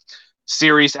or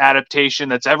series adaptation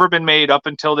that's ever been made up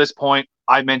until this point.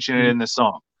 I mention it in the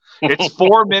song. It's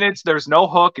 4 minutes. There's no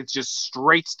hook. It's just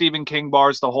straight Stephen King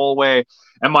bars the whole way.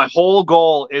 And my whole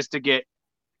goal is to get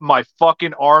my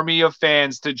fucking army of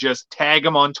fans to just tag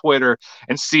him on Twitter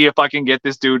and see if I can get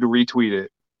this dude to retweet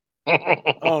it.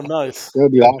 Oh, nice.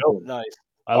 That'd be awesome. Nice.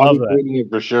 I'll be that. Tweeting it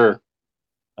for sure.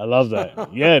 I love that.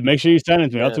 Yeah, make sure you send it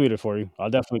to me. I'll Yeah. tweet it for you. I'll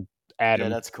definitely add Yeah,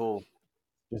 him that's cool.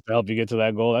 just to help you get to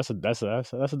that goal. That's a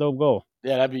dope goal.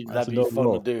 Yeah, that'd be dope fun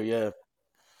goal. to do. Yeah.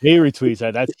 He retweets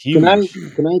that. That's huge.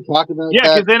 Can I talk about Yeah,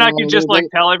 that? because then I can just a little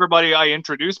bit? tell everybody I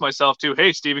introduce myself to,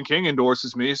 hey, Stephen King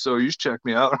endorses me, so you should check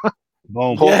me out.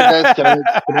 Boom. Guys, can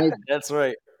I That's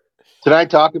right. Can I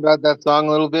talk about that song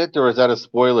a little bit, or is that a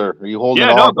spoiler? Are you holding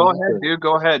Yeah, it all no, go back, ahead, or- dude.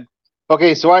 Go ahead.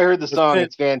 Okay, so I heard the What's song. it-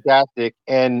 It's fantastic.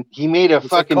 And he made a What's it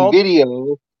fucking called?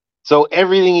 video. So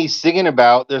everything he's singing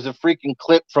about, there's a freaking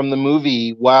clip from the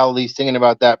movie while he's singing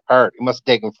about that part. It must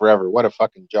take him forever. What a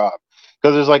fucking job.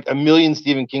 Because there's like a million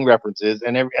Stephen King references,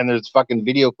 and there's fucking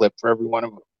video clip for every one of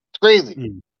them. It's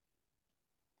crazy.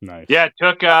 Nice. Yeah, it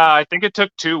took. I think it took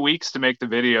 2 weeks to make the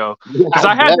video, because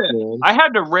I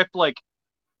had to rip like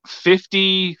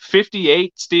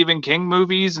 58 Stephen King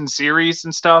movies and series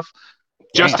and stuff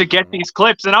just to get these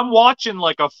clips. And I'm watching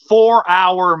like a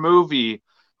 4-hour movie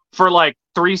for like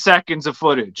 3 seconds of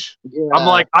footage. Yeah. I'm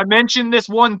like, I mentioned this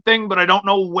one thing, but I don't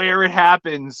know where it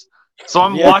happens. So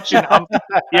I'm Yeah. watching.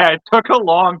 Yeah, it took a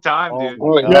long time, dude.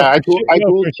 Oh, Yeah, yeah, I for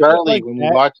told shit Charlie like when that-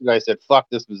 we watched it, I said, fuck,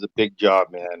 this was a big job,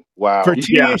 man. Wow. For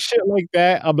tedious shit like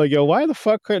that, I'm like, yo, why the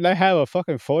fuck couldn't I have a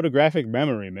fucking photographic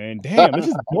memory, man? Damn, this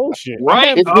is bullshit.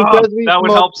 Right? It's because we that would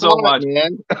smoke help so pot, much.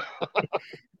 man.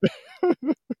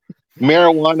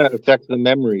 Marijuana affects the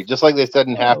memory, just like they said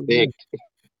in Half Baked.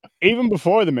 Even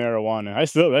before the marijuana,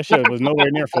 that shit was nowhere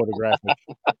near photographic.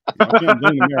 I can't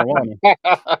blame the marijuana.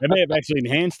 That may have actually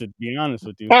enhanced it, to be honest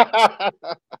with you. I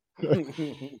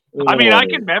mean, I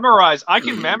can memorize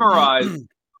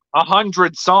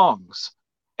 100 songs,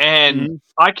 and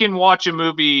I can watch a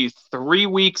movie 3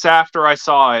 weeks after I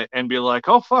saw it and be like,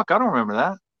 oh fuck, I don't remember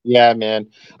that. Yeah, man.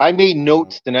 I made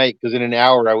notes tonight because in an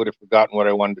hour I would have forgotten what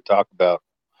I wanted to talk about.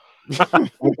 I do got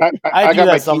my that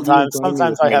TV sometimes. in front of me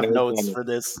Sometimes with I my have notes notes on it. for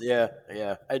this. Yeah,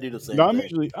 I do the same No,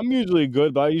 thing. I'm usually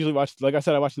good, but I usually watch, like I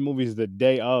said, I watch the movies the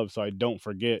day of, so I don't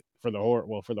forget for the horror.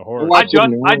 Well, for the horror. Well, I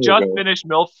just ago. finished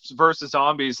Milfs versus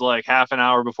Zombies like half an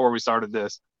hour before we started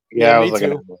this. Yeah, I me was too.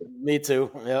 like, Me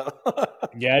too. Yeah.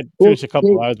 Yeah, I finished a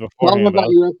couple hours tell beforehand. them about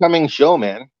your upcoming show,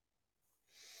 man.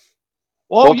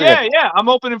 Oh Poltergeist. yeah. I'm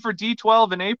opening for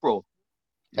D12 in April.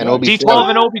 And Nice. Obi D12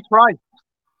 and Obi Trice.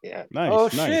 Yeah. Nice. Oh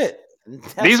nice. shit.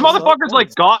 These motherfuckers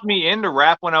like got me into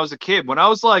rap when I was a kid. When I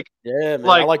was like, yeah, man.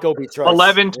 like, I like Obi Trice.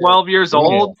 11, 12 years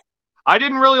old, I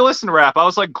didn't really listen to rap. I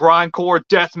was like grindcore,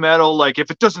 death metal. Like, if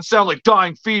it doesn't sound like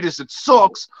Dying Fetus, it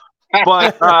sucks.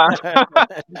 But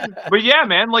but yeah,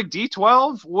 man, like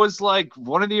D12 was like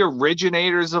one of the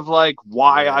originators of like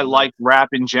why I like rap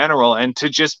in general, and to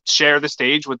just share the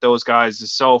stage with those guys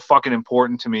is so fucking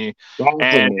important to me. Awesome,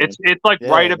 And man. it's like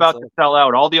right about to sell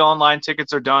out. All the online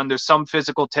tickets are done. There's some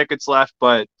physical tickets left,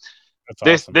 but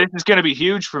this is gonna be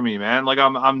huge for me, man. Like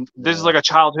I'm this is like a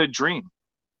childhood dream.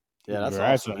 Yeah, that's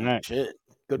Congrats awesome. on that. Shit.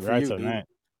 Good Congrats for you, on dude. that.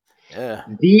 Yeah.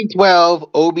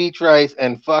 D12, Obi Trice,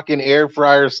 and fucking Air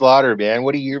Fryer Slaughter, man.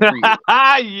 What a year for you.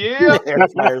 Yeah. Air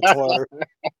fryer slaughter.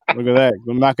 Look at that.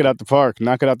 Go knock it out the park.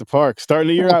 Knock it out the park. Starting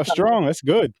the year out strong. That's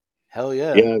good. Hell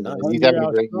yeah. Yeah, Nice. he's having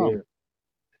a great year.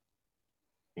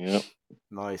 Yep.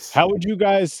 Nice. How would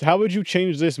you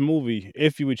change this movie,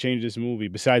 if you would change this movie,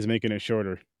 besides making it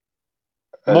shorter?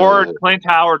 More Clint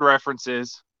Howard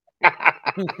references.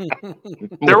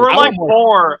 There were I like want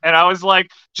more. 4, and I was like,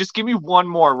 just give me one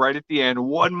more right at the end,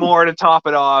 one more to top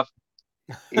it off.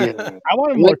 Yeah. I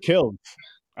wanted more kills.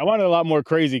 I wanted a lot more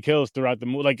crazy kills throughout the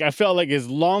movie. Like I felt like as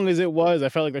long as it was, I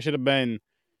felt like there should have been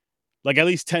like at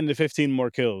least 10 to 15 more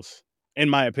kills, in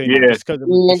my opinion. Yeah. Just because it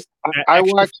was just that I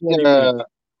extra watched 40 minutes.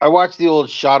 I watched the old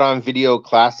shot on video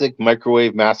classic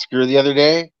Microwave Massacre the other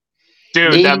day.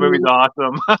 Dude, that movie's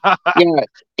awesome. Yeah,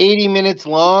 80 minutes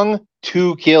long,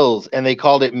 2 kills, and they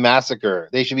called it Massacre.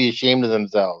 They should be ashamed of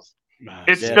themselves.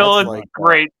 It's Yeah, still a that's like,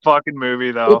 great fucking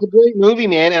movie, though. It's a great movie,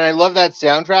 man, and I love that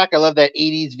soundtrack. I love that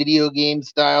 80s video game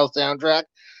style soundtrack.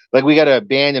 Like we got a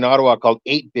band in Ottawa called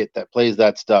 8-Bit that plays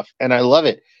that stuff, and I love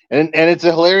it. And it's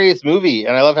a hilarious movie,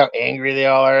 and I love how angry they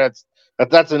all are.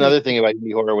 That's another thing about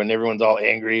indie horror, when everyone's all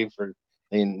angry for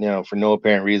no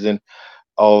apparent reason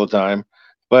all the time.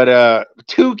 But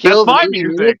 2 kills. That's my in 80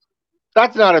 music. minutes,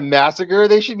 that's not a massacre.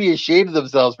 They should be ashamed of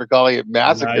themselves for calling it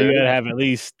massacre. No, you gotta have at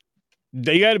least.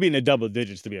 You gotta be in the double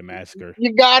digits to be a massacre.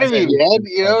 You gotta be, man.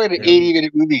 You know, in an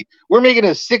 80-minute movie, we're making a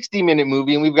 60-minute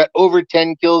movie, and we've got over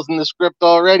 10 kills in the script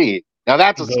already. Now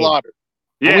that's a slaughter.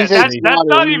 When Yeah, we say that's slaughter,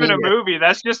 not we even a mean it. movie.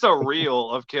 That's just a reel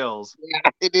of kills.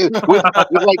 Yeah, it is.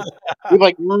 With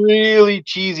like really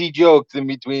cheesy jokes in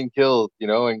between kills,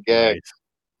 and gags. Nice.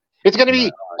 It's gonna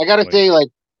be. I gotta say,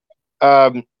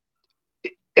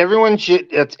 everyone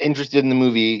that's interested in the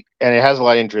movie, and it has a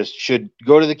lot of interest, should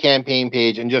go to the campaign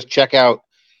page and just check out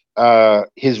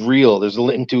his reel. There's a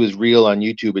link to his reel on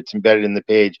YouTube. It's embedded in the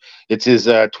page. It's his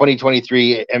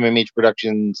 2023 MMH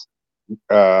Productions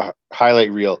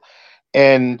highlight reel,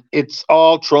 and it's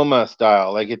all trauma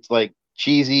style. Like it's like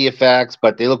cheesy effects,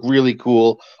 but they look really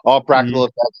cool. All practical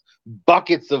effects.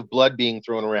 Buckets of blood being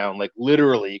thrown around, like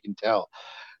literally, you can tell.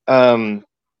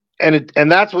 And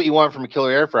that's what you want from a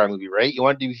Killer Air Fryer movie, right? You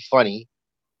want it to be funny,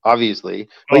 obviously,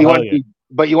 but you want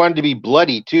it to be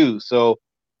bloody too. So,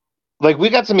 like, we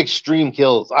got some extreme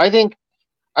kills. I think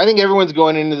everyone's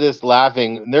going into this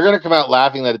laughing. They're going to come out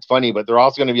laughing that it's funny, but they're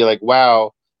also going to be like,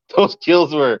 "Wow, those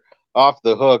kills were off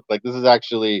the hook. Like, this is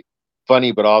actually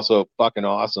funny, but also fucking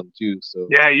awesome too." So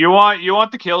yeah, you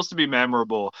want the kills to be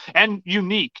memorable and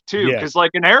unique too, because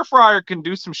like an air fryer can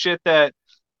do some shit that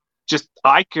just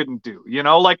I couldn't do.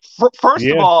 Like first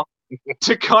of all,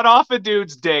 to cut off a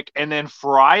dude's dick and then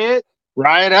fry it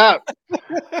up.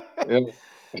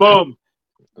 Boom.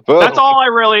 That's all I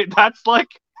really. That's like.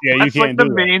 Yeah, that's like the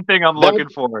main thing I'm looking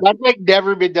for. That's like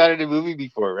never been done in a movie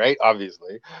before, right?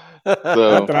 Obviously.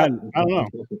 So I don't know.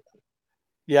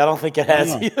 Yeah, I don't think it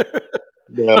has either.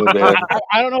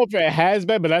 I don't know if it has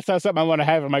been, but that's not something I want to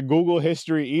have in my Google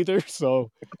history either. So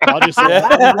I'll just say,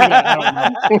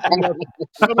 I don't know.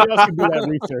 Somebody else can do that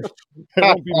research.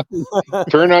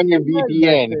 Turn on your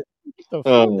VPN.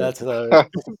 That's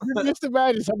just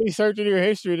imagine somebody searching your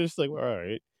history, just like, all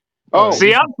right. Oh,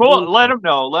 see, I'm cool. Let them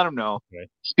know. Let them know. Okay.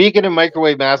 Speaking of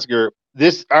Microwave Massacre,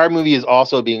 our movie is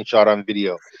also being shot on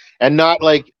video, and not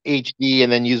like HD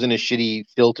and then using a shitty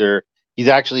filter. He's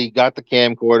actually got the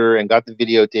camcorder and got the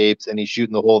videotapes, and he's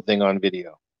shooting the whole thing on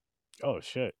video. Oh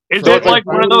shit! Is it like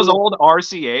one of those old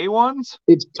RCA ones?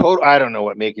 It's total. I don't know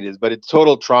what make it is, but it's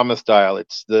total trauma style.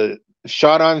 It's the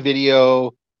shot on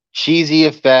video, cheesy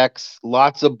effects,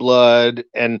 lots of blood,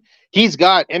 and he's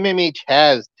got MMH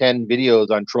has 10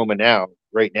 videos on Trauma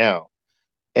right now,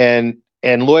 and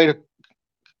Lloyd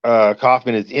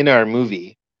Kaufman is in our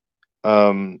movie.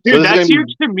 Dude, that's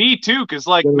huge to me too, because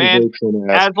like, man,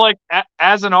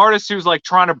 as an artist who's like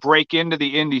trying to break into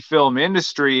the indie film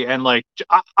industry, and like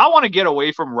I want to get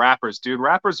away from rappers, dude.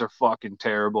 Rappers are fucking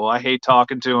terrible. I hate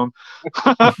talking to them.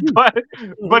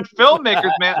 but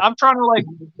filmmakers, man, I'm trying to like,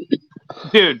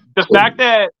 dude, the fact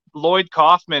that Lloyd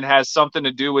Kaufman has something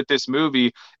to do with this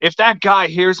movie, if that guy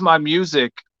hears my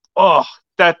music, I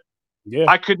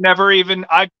could never even,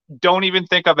 I don't even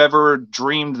think I've ever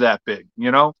dreamed that big,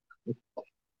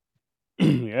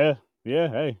 Yeah,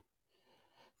 hey.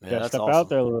 Yeah, step awesome. out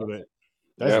there a little bit.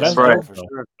 That's right. dope, for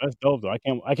sure. That's dope though.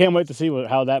 I can't wait to see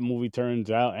how that movie turns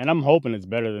out, and I'm hoping it's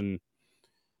better than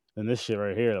this shit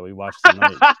right here that we watched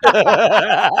tonight.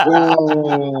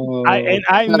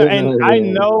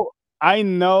 I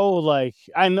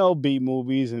know B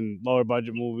movies and lower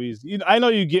budget movies. I know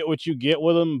you get what you get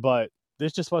with them, but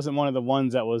this just wasn't one of the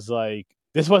ones that was like.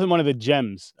 This wasn't one of the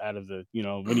gems out of the,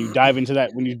 when you dive into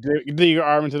that, when you dig your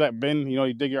arm into that bin,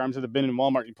 you dig your arm into the bin in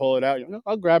Walmart, you pull it out,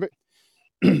 I'll grab it.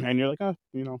 And you're like, at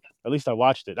least I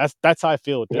watched it. That's how I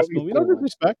feel with this movie. No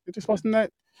disrespect. It just wasn't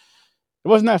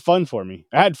that fun for me.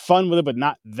 I had fun with it, but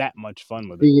not that much fun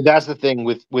with it. See, that's the thing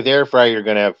with Air Fryer, you're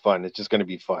going to have fun. It's just going to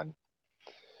be fun.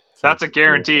 That's a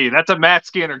guarantee. That's a Matt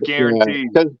Skinner guarantee.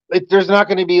 Because there's not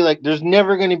going to be there's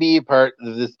never going to be a part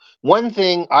of this. One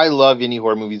thing I love indie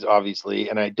horror movies, obviously,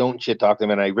 and I don't shit talk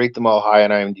them, and I rate them all high on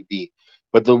IMDb.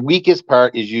 But the weakest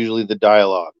part is usually the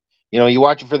dialogue. You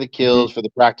watch it for the kills, for the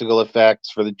practical effects,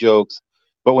 for the jokes.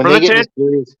 But when they get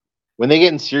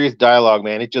in serious dialogue,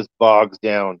 man, it just bogs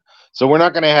down. So we're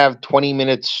not going to have 20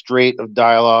 minutes straight of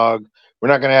dialogue. We're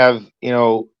not going to have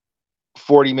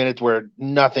 40 minutes where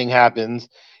nothing happens.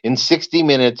 In 60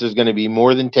 minutes, there's going to be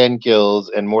more than 10 kills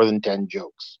and more than 10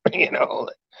 jokes.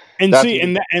 And see,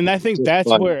 and I think that's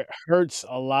fun. Where it hurts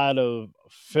a lot of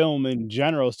film in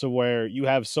general, so where you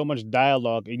have so much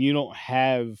dialogue and you don't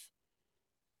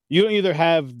either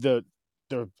have the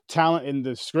talent in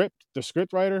the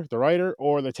script writer, the writer,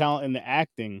 or the talent in the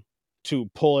acting to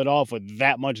pull it off with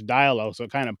that much dialogue. So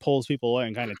it kind of pulls people away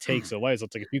and kind of takes away. So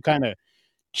it's like if you kind of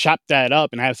chop that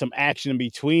up and have some action in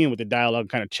between with the dialogue,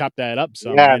 kind of chop that up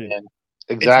some. Yeah, man.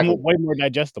 Exactly. It's way more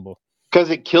digestible. Because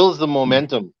it kills the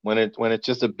momentum when it's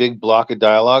just a big block of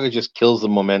dialogue. It just kills the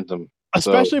momentum.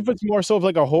 Especially if it's more so of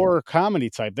like a horror comedy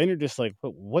type. Then you're just like,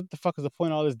 what the fuck is the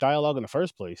point of all this dialogue in the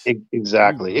first place?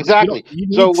 Exactly. So I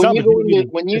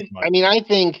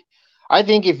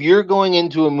think if you're going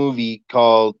into a movie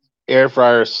called Air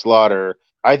Fryer Slaughter,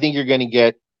 I think you're going to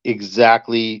get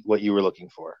exactly what you were looking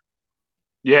for.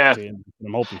 Yeah.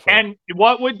 I'm hoping for. And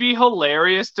what would be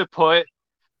hilarious to put,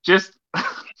 just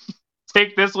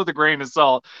take this with a grain of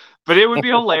salt, but it would be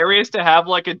hilarious to have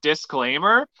like a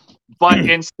disclaimer, but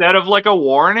instead of like a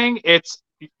warning, it's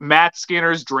Matt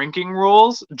Skinner's drinking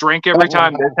rules. Drink every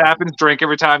time this happens, drink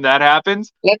every time that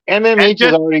happens. And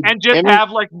just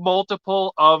have like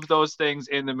multiple of those things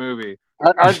in the movie.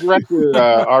 Our director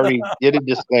already did a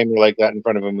disclaimer like that in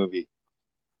front of a movie.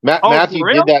 Matthew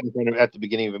did that at the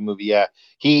beginning of a movie. Yeah,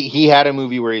 he had a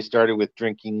movie where he started with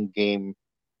drinking game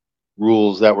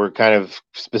rules that were kind of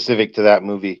specific to that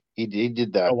movie. He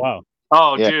did that. Oh wow.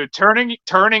 Oh, yeah. Dude,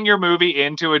 turning your movie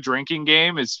into a drinking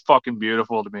game is fucking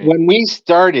beautiful to me. When we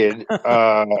started,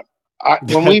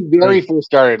 when we very first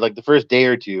started, like the first day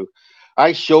or two,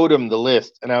 I showed him the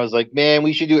list, and I was like, "Man,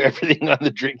 we should do everything on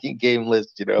the drinking game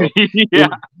list, yeah,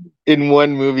 in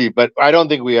one movie." But I don't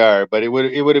think we are. But it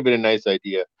would have been a nice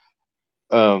idea.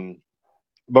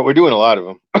 But we're doing a lot of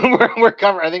them. we're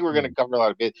covering. I think we're going to cover a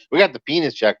lot of it. We got the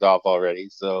penis checked off already,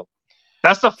 so.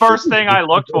 That's the first thing I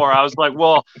looked for. I was like,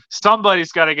 well,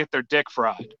 somebody's got to get their dick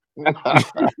fried.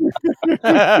 Somebody's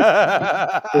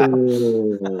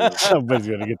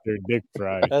going to get their dick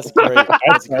fried. That's great.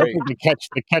 That's great. The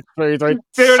catchphrase, right?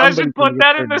 Dude, I should put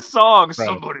that in the song. Fried.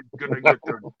 Somebody's going to get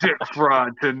their dick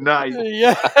fried tonight.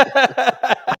 Yeah.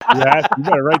 You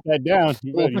better write that down.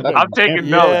 You better I'm taking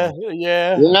notes.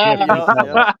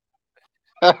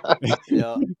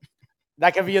 Yeah.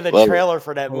 That could be in the trailer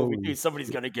for that movie, too. Somebody's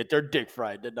going to get their dick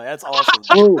fried tonight. That's awesome.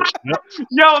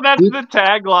 Yo, that's the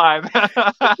tagline.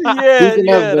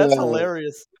 That's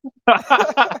hilarious.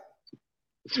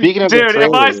 Speaking of dude,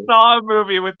 if I saw a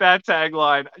movie with that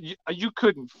tagline, you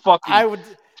couldn't fucking...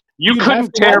 You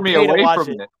couldn't tear me away from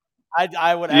it.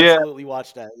 I would absolutely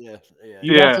watch that.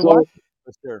 Yeah. So,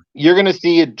 for sure. You're going to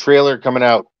see a trailer coming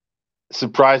out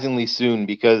surprisingly soon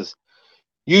because...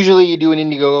 Usually you do an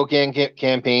Indiegogo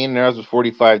campaign, and ours was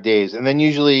 45 days. And then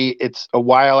usually it's a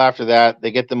while after that,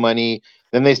 they get the money,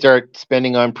 then they start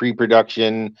spending on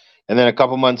pre-production, and then a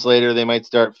couple months later they might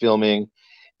start filming.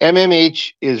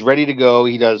 MMH is ready to go.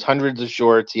 He does hundreds of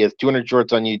shorts. He has 200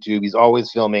 shorts on YouTube. He's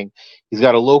always filming. He's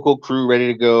got a local crew ready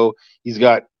to go. He's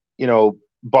got,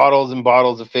 bottles and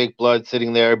bottles of fake blood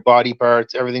sitting there, body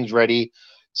parts, everything's ready.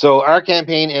 So our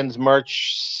campaign ends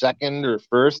March 2nd or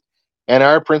 1st. And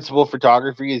our principal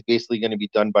photography is basically going to be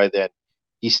done by then.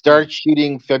 He starts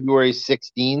shooting February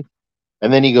 16th,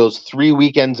 and then he goes 3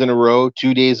 weekends in a row,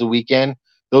 2 days a weekend.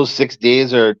 Those 6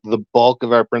 days are the bulk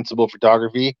of our principal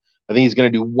photography. I think he's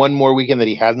going to do one more weekend that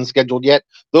he hasn't scheduled yet.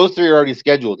 Those 3 are already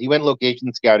scheduled. He went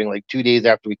location scouting like 2 days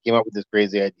after we came up with this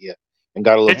crazy idea and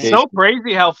got a location. It's so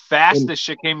crazy how fast this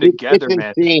shit came together,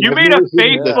 man. You made a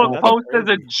Facebook post as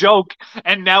a joke,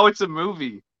 and now it's a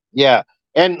movie. Yeah,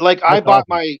 and like I bought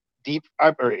my...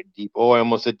 I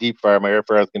almost said deep fryer. My air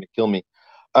fryer is going to kill me.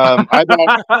 I got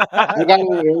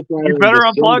an air fryer. You better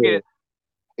unplug it.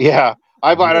 Yeah,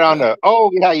 I bought it on the.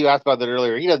 You asked about that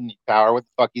earlier. He doesn't need power. What the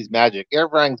fuck? He's magic. Air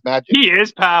frying's magic. He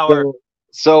is power.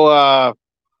 I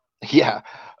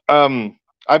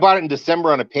bought it in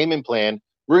December on a payment plan.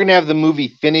 We're gonna have the movie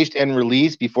finished and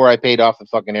released before I paid off the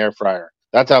fucking air fryer.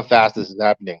 That's how fast this is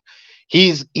happening.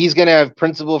 He's gonna have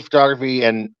principal photography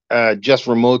and just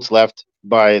remotes left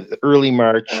by the early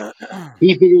March.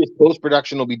 He figures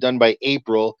post-production will be done by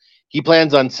April. he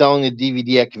plans on selling the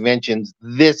DVD at conventions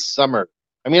this summer.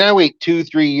 I mean, I wait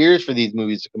 2-3 years for these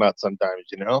movies to come out sometimes,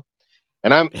 you know,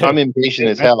 and I'm impatient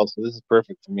as hell. So this is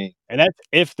perfect for me. And that's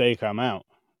if they come out,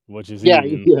 which is Yeah,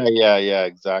 even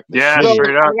exactly. Yeah, So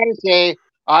straight I up. gotta say,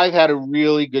 I've had a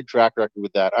really good track record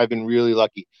with that. I've been really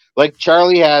lucky. Like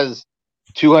Charlie has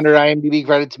 200 IMDb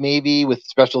credits, maybe with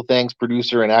special thanks,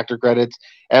 producer, and actor credits,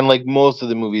 and like most of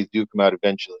the movies do come out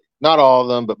eventually. Not all of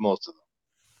them, but most of them.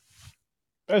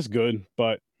 that's good,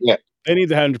 but Yeah. they need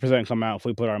to 100% come out if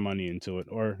we put our money into it,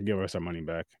 or give us our money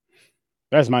back.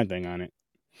 That's my thing on it.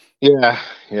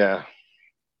 Yeah.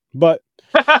 But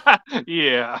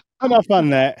Yeah. enough on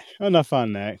that.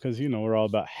 Because we're all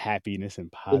about happiness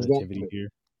and positivity here.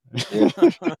 Yeah.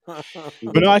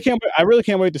 But no, I really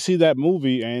can't wait to see that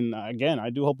movie. And again, I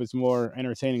do hope it's more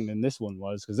entertaining than this one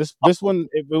was, because this one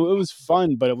it was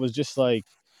fun, but it was just like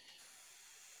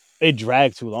it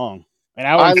dragged too long. An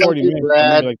hour I and loved 40 it, minutes. I'm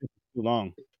gonna be like, this is too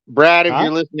long. Brad, if Huh?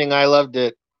 you're listening, I loved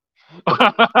it.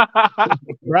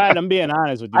 Brad, I'm being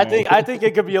honest with you. Man. I think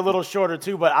it could be a little shorter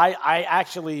too, but I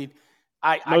actually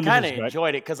No kind of disrespect.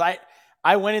 enjoyed it because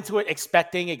I went into it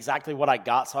expecting exactly what I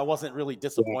got, so I wasn't really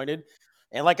disappointed.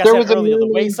 And like I There said was a earlier, the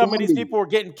way million some of these zombies. people were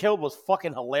getting killed was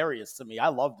fucking hilarious to me. I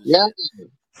love this Yeah. shit.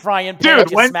 Frying pan, Dude,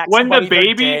 just smack when the somebody, they're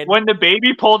baby dead. when the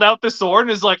baby pulled out the sword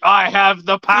and is like, I have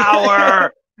the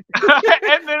power.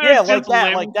 And then Yeah, there's like just that.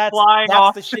 limbs Like that's flying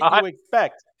off the shit shot. you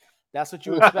expect. That's what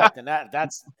you expect, and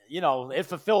that's it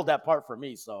fulfilled that part for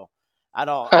me. So I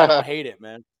don't hate it,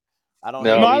 man. I don't.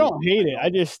 No. No, hate I it. don't hate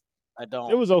it. I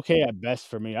don't. It was okay at best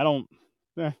for me. I don't.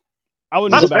 I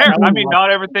wouldn't That's go back. fair. I wouldn't mean, watch-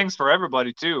 not everything's for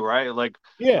everybody too, right? Like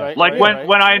yeah, like Right,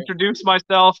 when I right. introduce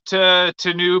myself to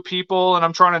new people and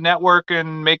I'm trying to network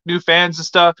and make new fans and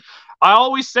stuff, I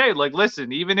always say, like,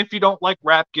 listen, even if you don't like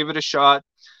rap, give it a shot.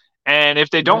 And if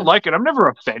they don't like it, I'm never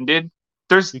offended.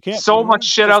 There's You can't. so much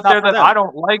shit Just out not there for that them. I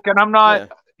don't like, and I'm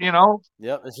not,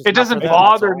 Yep, it's just it not for doesn't them, that's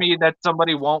bother all. me that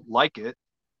somebody won't like it.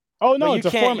 Oh no, But it's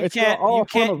a form. It's all a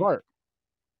form of art.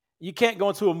 You can't go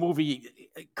into a movie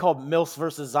called Milfs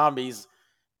versus Zombies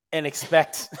and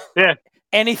expect Yeah.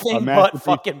 anything masterpiece.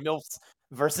 but fucking Milfs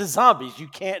versus Zombies. You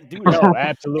can't do that. No,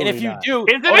 absolutely. And if you not. do,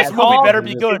 Isn't this it movie called- better be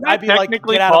Isn't good. Isn't I'd it be like,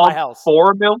 technically get out of my called house.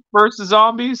 4 Milfs versus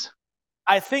Zombies?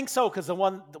 I think so, because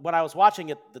when I was watching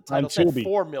it, the title said Tubi.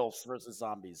 4 Milfs versus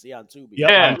Zombies. Yeah, on Tubi. Yep,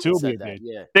 Yeah. on Tubi Said it that. did.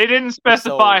 Yeah. They didn't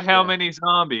specify So, how yeah. many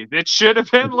zombies. It should have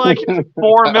been like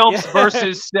 4 Milfs Yeah.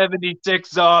 versus 76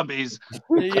 zombies.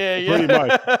 Yeah. Pretty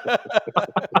much.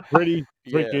 Pretty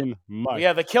Yeah. freaking much.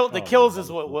 Yeah, the kills my is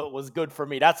God. what was good for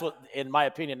me. That's what, in my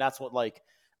opinion, that's what, like,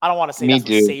 I don't want to say Me that's what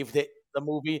too. saved it, the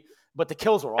movie, but the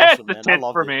kills were It's awesome, the man. I tit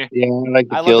loved for it. me. Yeah, I like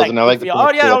the I love kills, that and I like the goofy-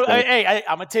 oh yeah, kill hey,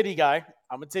 I'm a titty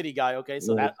guy. Okay,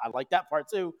 so Yeah. that I like that part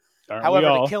too. Aren't However, we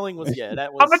all? the killing was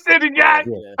that was. I'm a titty guy.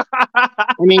 Yeah. I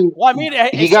mean, Well, I mean, as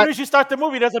he soon got. as you start the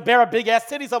movie, there's a pair of big ass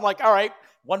titties. I'm like, all right,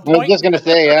 1 I was point. just gonna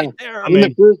say, yeah. right there. I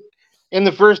mean, In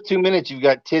the first 2 minutes, you've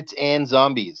got tits and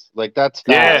zombies. Like that's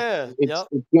fast. Yeah. Yeah,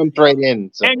 It jumped right in.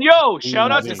 So. And yo,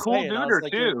 shout out Easy. to Cool Saying, I was Duder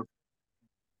like, too.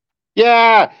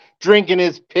 Yeah, drinking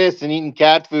his piss and eating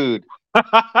cat food.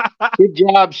 Good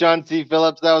job, Sean C.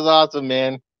 Phillips. That was awesome,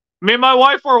 man. Me and my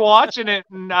wife were watching it,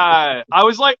 and I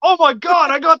was like, "Oh my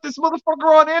god, I got this motherfucker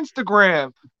on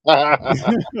Instagram."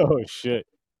 Oh shit.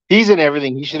 He's in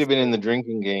everything. He should have been in the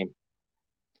drinking game.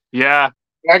 Yeah,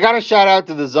 I got to shout out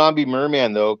to the zombie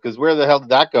merman though, because where the hell did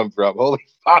that come from? Holy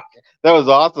fuck, that was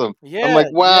awesome. yeah, I'm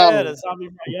like, wow. yeah, the zombie.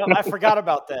 Yeah, I forgot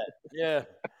about that. Yeah.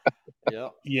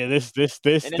 Yeah, this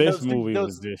And then those movie those-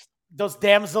 was just Those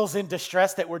damsels in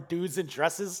distress that were dudes in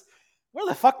dresses. Where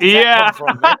the fuck does Yeah. that come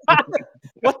from, man?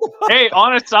 What the fuck? Hey,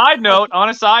 on a side note,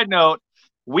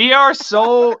 me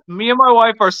and my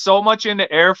wife are so much into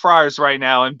air fryers right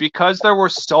now, and because there were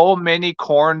so many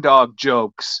corn dog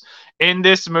jokes in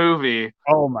this movie.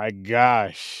 oh my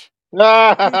gosh.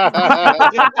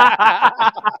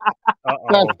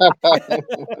 Uh-oh.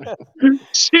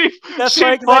 She That's she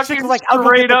right, 'cause that chick fucking was like, I'll go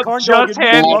straight get the up corn dog just and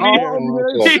handed move me.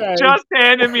 up here. She just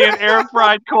handed me an air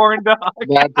fried corn dog.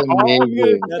 That's All I'm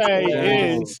amazing. gonna say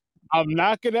hilarious. is I'm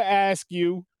not gonna ask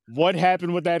you what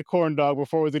happened with that corn dog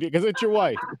before it was because it's your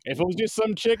wife. If it was just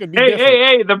some chick, it'd be different.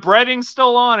 Hey, the breading's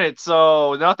still on it,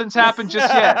 so nothing's happened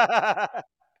just yet.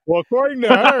 Well, according to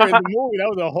her in the movie, that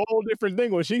was a whole different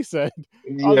thing what she said.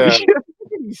 I was Yeah. like, that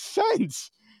doesn't make sense.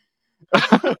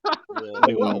 Like,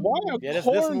 why a Yeah, this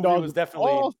corn movie dog was of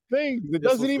definitely. all things? It this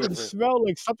doesn't was even different. smell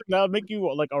like something that would make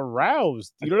you like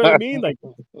aroused. You know what I mean? Like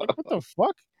what the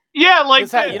fuck? Yeah,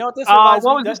 like You know what this reminds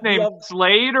what me? was his name?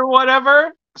 Slade or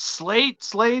whatever.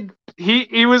 Slade,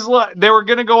 he was like, they were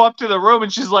gonna go up to the room,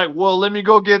 and she's like, "Well, let me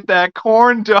go get that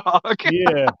corn dog."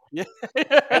 Yeah. Yeah.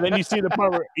 And then you see the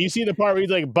part where he's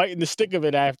like biting the stick of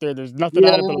it after. There's nothing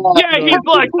Yeah. on it but a Yeah, he's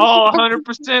like, "Oh,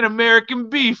 100% American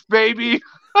beef, baby."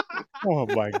 oh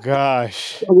my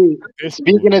gosh. Okay, This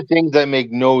speaking movie. of things that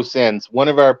make no sense, one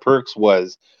of our perks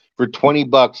was for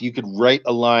 $20 you could write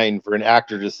a line for an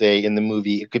actor to say in the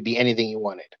movie. It could be anything you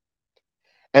wanted.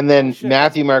 And then shit,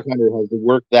 Matthew Markhunter has to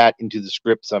work that into the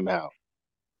script somehow.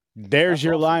 There's That's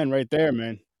your awesome. line right there,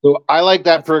 man. So I like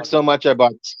that That's perk so fucking- much I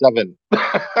bought 7.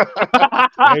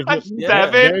 There's your, Yeah.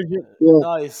 Seven. there's your, Yeah.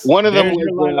 Nice. One of them there's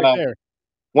your line right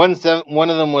was there. one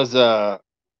of them was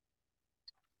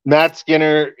Matt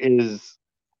Skinner is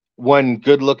one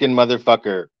good looking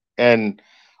motherfucker. And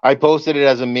I posted it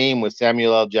as a meme with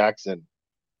Samuel L. Jackson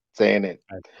saying it.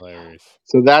 That's hilarious.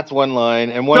 So that's one line.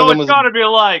 And one So of them it's was got to be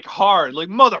like hard, like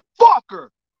motherfucker.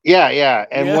 yeah.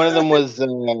 And Yeah. one of them was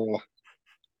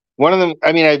one of them,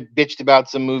 I mean, I bitched about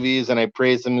some movies and I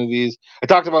praised some movies. I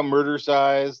talked about Murder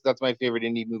Size. That's my favorite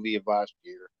indie movie of last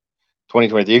year,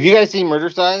 2023. Have you guys seen Murder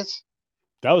Size?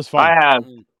 That was fun. I have,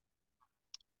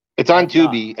 It's on I've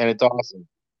not. Tubi and it's awesome.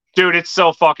 dude. It's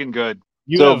so fucking good.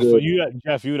 So good.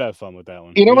 Jeff, you'd have fun with that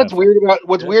one. You know You'd what's have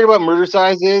fun. weird about Murder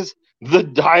Size is the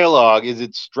dialogue is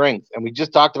its strength, and we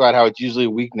just talked about how it's usually a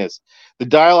weakness. The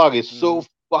dialogue is so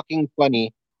fucking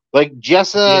funny. Like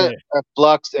Jessa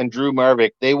Flux and Drew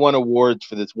Marvick, they won awards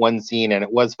for this one scene, and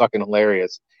it was fucking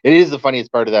hilarious. It is the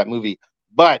funniest part of that movie.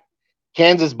 But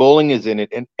Kansas Bowling is in it,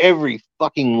 and every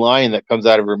fucking line that comes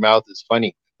out of her mouth is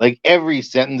funny. Like every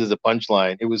sentence is a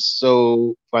punchline. It was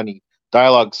so funny.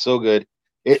 Dialogue so good.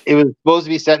 It was supposed to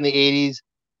be set in the 80s.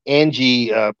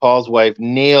 Angie, Paul's wife,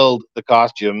 nailed the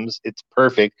costumes. It's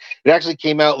perfect. It actually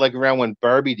came out like around when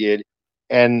Barbie did,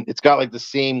 and it's got like the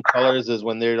same colors as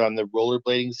when they're on the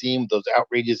rollerblading scene, those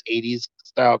outrageous 80s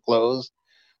style clothes.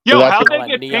 Yo, that's how'd what- they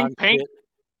get neon pink paint? shit.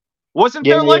 Wasn't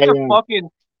Yeah, there like yeah, a yeah. fucking?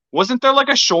 Wasn't there like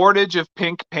a shortage of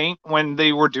pink paint when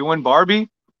they were doing Barbie?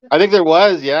 I think there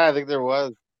was. Yeah, I think there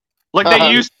was. Like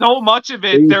they used so much of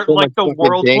They it, used they're so like much the fucking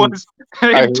world paint. was I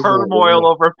in heard that, turmoil yeah.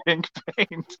 over pink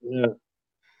paint. Yeah.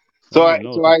 So I I, don't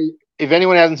know so what I, if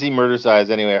anyone hasn't seen Murder Size,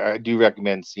 anyway, I do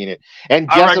recommend seeing it. And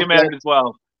I recommend it as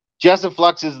well. Jessa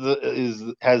Flux has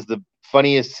the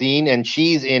funniest scene, and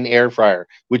she's in Air Fryer,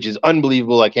 which is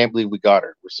unbelievable. I can't believe we got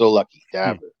her. We're so lucky to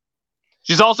have her.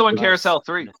 She's also in Nice. Carousel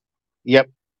 3.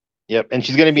 Yep, and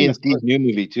she's gonna be in Yeah. Steve's new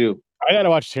movie too. I gotta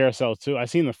watch Carousel too. I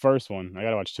seen the first one. I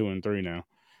gotta watch 2 and 3 now.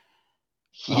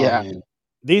 Yeah, Oh, man.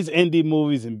 These indie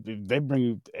movies and they bring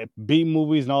you B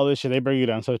movies and all this shit. They bring you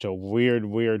down such a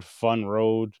weird, fun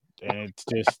road, and it's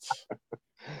just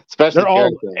especially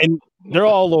they're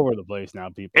all over the place now.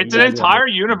 People, It's an entire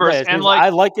universe, Yeah, and I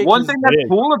like it. one 'cause thing that's it is.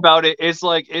 cool about it is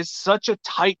like it's such a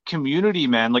tight community,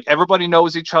 man. Like everybody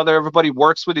knows each other, everybody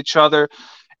works with each other,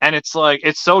 and it's like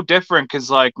it's so different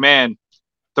because like man,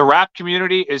 the rap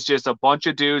community is just a bunch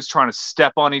of dudes trying to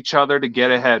step on each other to get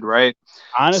ahead, right?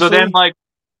 honestly, So then like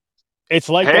it's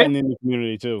like Hey? that in the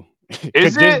community too.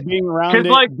 Is Just it? being around Because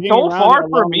it, like being so around far it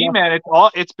for long me, enough- man,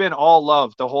 it's been all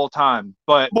love the whole time.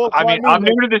 But Well, I mean, I'm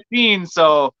like- new to the scene,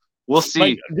 so we'll see.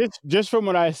 Like just from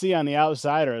what I see on the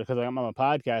outsider, because I'm a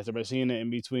podcaster, but seeing it in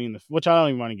between which I don't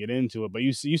even want to get into it, but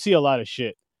you see a lot of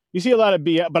shit. You see a lot of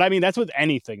BS, but I mean that's with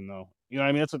anything though. You know what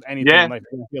I mean? That's with anything. Yeah. Like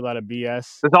you see a lot of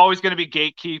BS. There's always going to be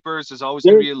gatekeepers. There's always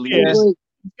going to be elitists.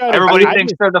 Everybody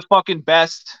thinks they're the fucking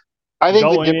best. I think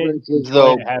Go the in it, difference is enjoy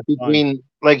though it, have between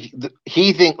like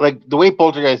the way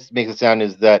Poltergeist makes it sound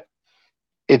is that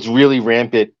it's really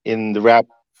rampant in the rap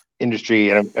industry,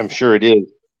 and I'm sure it is.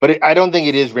 But I don't think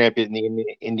it is rampant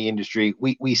in the industry.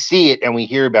 We see it and we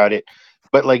hear about it,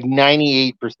 but like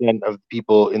 98% of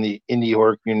people in the indie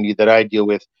horror community that I deal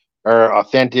with are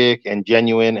authentic and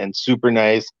genuine and super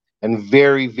nice and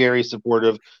very, very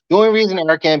supportive. The only reason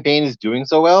our campaign is doing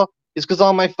so well is because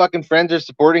all my fucking friends are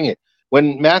supporting it.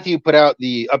 When Matthew put out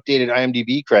the updated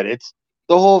IMDb credits,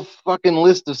 the whole fucking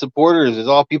list of supporters is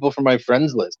all people from my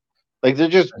friends list. Like they're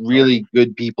just really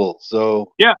good people.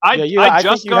 So Yeah, I I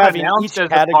just think you got have in announced each as a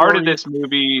part of category- this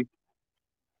movie.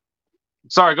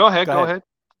 Sorry, go ahead. Go ahead.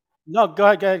 No, go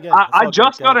ahead. I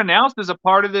just got announced as a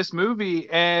part of this movie,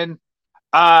 and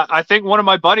I think one of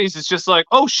my buddies is just like,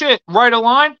 "Oh shit, write a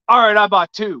line. All right, I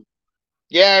bought 2."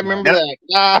 yeah, I remember that.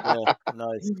 Yeah,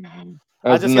 nice. I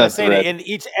was just gonna say that in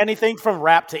anything from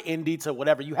rap to indie to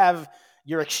whatever, you have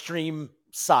your extreme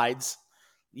sides.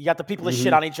 You got the people that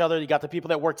shit on each other, you got the people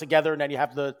that work together, and then you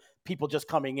have the people just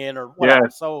coming in or whatever. Yeah.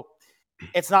 So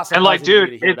it's not And like, surprising to me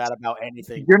dude, to hear that about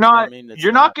anything. you're You know what not I mean? It's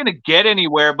you're not gonna get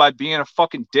anywhere by being a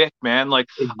fucking dick, man. Like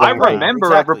I Exactly. remember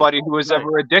Exactly. everybody who was Right.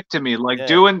 ever a dick to me. Like Yeah.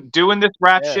 doing this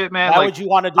rap Yeah. shit, man. Why Like would you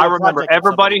want to do I a remember project with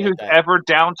somebody everybody like who's that? ever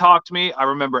down talked me. I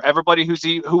remember everybody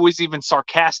who was even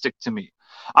sarcastic to me.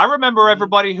 I remember Mhm.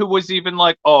 everybody who was even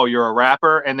like, "Oh, you're a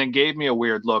rapper," and then gave me a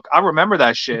weird look. I remember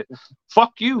that shit.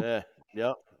 Fuck you, Yeah.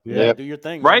 Yep. Yeah. Yep. Do your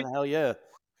thing, right? man. Hell yeah.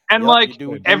 And Yep, like you do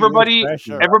your everybody, thing, for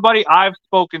sure. everybody I've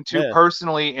spoken to Yeah.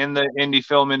 personally in the indie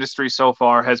film industry so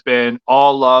far has been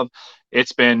all love.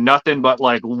 It's been nothing but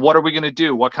like, what are we gonna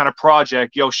do? What kind of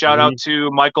project? Yo, shout out to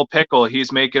Michael Pickle.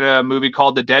 He's making a movie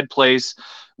called The Dead Place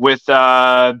with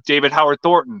David Howard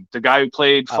Thornton, the guy who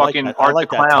played I like fucking that. Art I like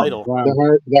the that Clown. title.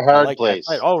 The I hard like that place.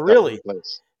 title. Oh, The really? hard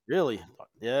place. Really?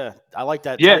 Yeah. I like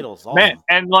that Yeah, title. It's awesome. man,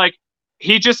 and like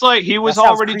he just like he was That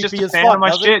sounds already just creepy a as fan fuck, of my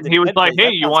doesn't shit, it? and The he was Dead like, Place. "Hey,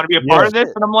 That you sounds want to be a creepy part as of this?"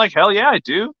 shit. And I'm like, "Hell yeah, I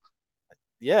do."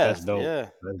 Yeah. That's dope. Yeah.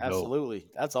 That's dope. Absolutely.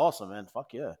 That's awesome, man.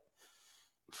 Fuck yeah.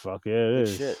 Fuck yeah, it Good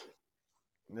is. shit.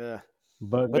 Yeah.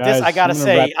 But But guys, this, I gotta I'm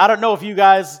gonna wrap- say, I don't know if you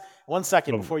guys. 1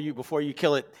 second Oh. before you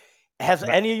kill it. Has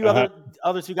any of you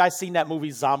others you guys seen that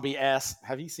movie Zombie Ass?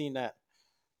 Have you seen that?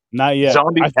 not yet.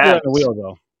 Zombie I threw it on the Ass. wheel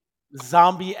though.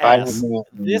 Zombie I have Ass. not.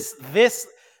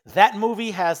 That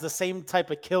movie has the same type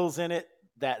of kills in it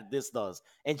that this does,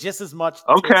 and just as much. tits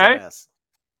Okay. and ass.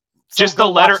 So Just go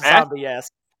the letter watch S? Zombie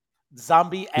Ass.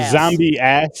 Zombie Ass. Zombie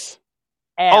ass.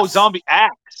 Ass. Oh, zombie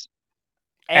axe.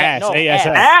 Ass, No, ASS.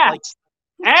 Ass. Like,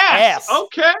 Ass.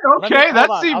 Okay, okay, hold that's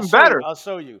on, even I'll show better. You. I'll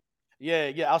show you.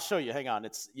 Yeah, I'll show you. Hang on.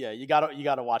 You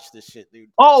gotta watch this shit, dude.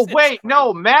 Oh It's wait, crazy.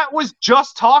 no, Matt was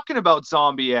just talking about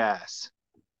zombie ass.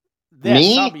 Yeah,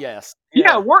 Me? Zombie Ass.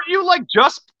 Yeah, weren't you like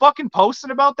just fucking posting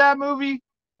about that movie?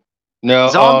 No,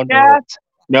 Zombie no. ass?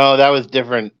 No, that was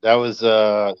different. That was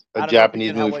a I don't know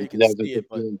Japanese how movie well from you can see it,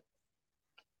 but 2015.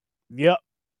 Yep.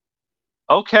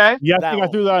 Okay. Yeah, I That think I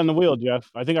one. threw that on the wheel, Jeff.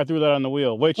 I think I threw that on the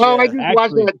wheel. Which Oh, I Yeah. just watched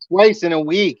actually, that twice in a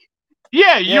week.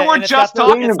 Yeah, you Yeah, were and it's just got the-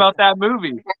 talking it's- about that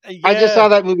movie. I just saw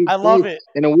that movie I love twice it.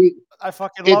 in a week. I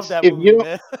fucking It's- love that if movie, you don't-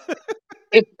 man.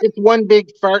 It's one big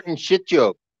fart and shit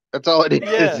joke. That's all it is.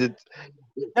 Yeah. It's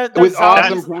There's with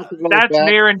awesome zombies- practical That's effects.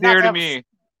 near and dear to Not me.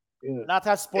 Not to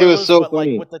have spoilers, so but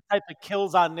funny. like with the type of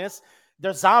kills on this,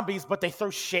 they're zombies, but they throw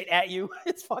shit at you.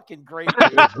 It's fucking great,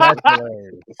 dude. that's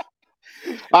hilarious.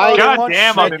 I God punch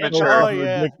damn, shit I'm at immature. you. Oh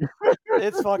yeah,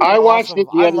 it's fucking. I watched awesome. it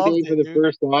the I other loved day it, for the dude.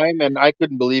 first time, and I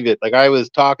couldn't believe it. Like I was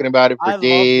talking about it I for loved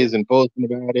days it. and posting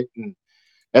about it,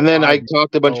 and then I I'm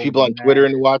talked to a bunch of so people on mad. Twitter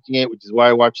into watching it, which is why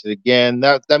I watched it again.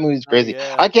 That movie's crazy.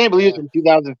 yeah. I can't believe Yeah. it's from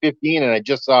 2015, and I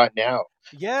just saw it now.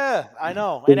 Yeah, I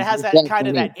know, and it has It's that that kind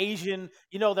of funny. that Asian,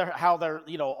 how they're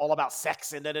all about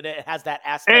sex, and it has that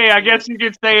aspect. Hey, I to guess it. you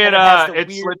could say And it it has the it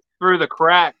weird- slipped through the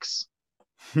cracks.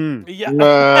 Yeah.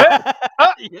 Yeah.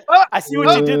 I see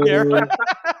what you did there.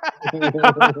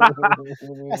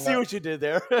 I see what you did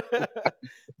there.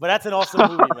 But that's an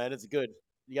awesome movie, man. It's good.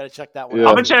 You got to check that one Yeah. out.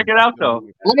 I'm gonna check it out Good though.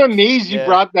 movie. I'm amazed you Yeah.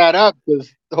 brought that up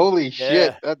because holy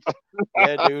shit, that's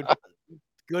Yeah, dude.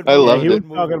 Good I movie. loved he it. was Good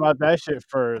movie. talking about that shit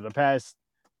for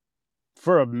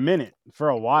a minute, for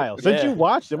a while. Since Yeah. you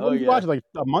watched it, Oh, when did you yeah. watch it? Like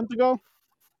a month ago?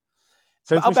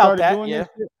 Since we About started that, doing yeah. this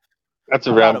shit? that's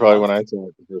About around a probably month. when I saw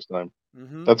it the first time.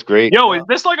 Mhm. That's great. Yo, Yeah. is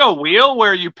this like a wheel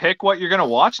where you pick what you're gonna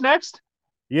watch next?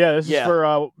 Yeah, this Yeah. is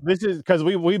for this is because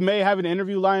we may have an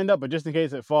interview lined up, but just in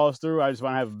case it falls through, I just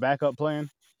want to have a backup plan.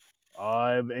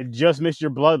 It just missed your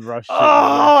Blood Rush shit.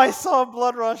 Oh, I saw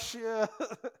Blood Rush. Yeah.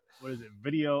 What is it?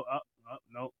 Video up,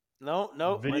 nope. No.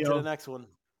 Went to Video. the next one.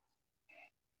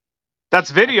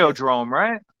 That's Videodrome,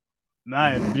 right?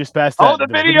 Nah, just past that. Oh, the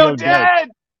Video Dead.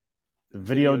 The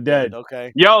Video Dead.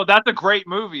 Okay. Yo, that's a great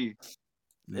movie.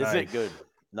 Is it good?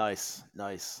 Nice.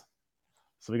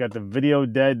 So we got the Video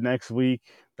Dead next week.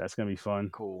 That's gonna be fun.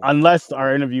 Cool. Unless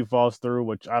our interview falls through,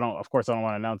 which I don't want to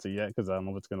announce it yet because I don't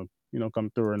know if it's gonna come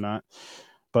through or not.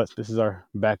 But this is our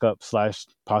backup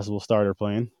 / possible starter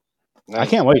plan. I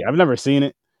can't wait. I've never seen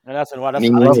it. And that's in what? That's Me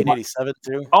from neither. 1987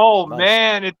 too. Oh Nice.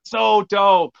 man, it's so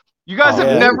dope. You guys Oh,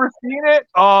 have yeah. never seen it?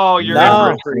 Oh, you're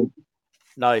No. in for a treat.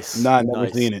 Nice. Nah, never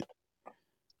Nice. seen it.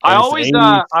 I It's always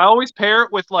 80s. I always pair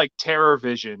it with like Terror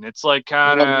Vision. It's like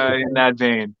kind of in that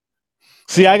vein.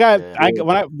 See, Yeah.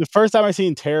 the first time I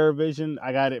seen Terror Vision,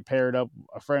 I got it paired up.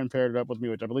 A friend paired it up with me,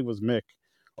 which I believe was Mick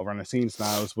over on the Scene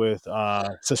Styles with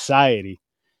Society.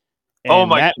 Oh And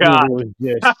my that God. movie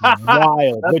was just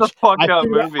wild. That's a which fucked up I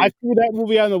movie. threw that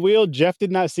movie on the wheel. Jeff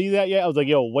did not see that yet. I was like,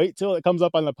 "Yo, wait till it comes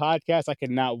up on the podcast. I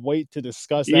cannot wait to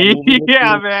discuss that movie." with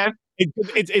Yeah, you. man.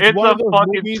 It's It's one a of those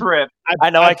fucking movies. trip. I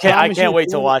know. I can't promise you wait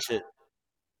it's to one of- watch it.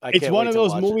 It's one of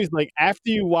those movies, like, after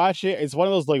you watch it, it's one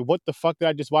of those, like, what the fuck did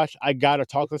I just watch? I gotta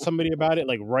talk to somebody about it,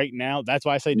 like, right now. That's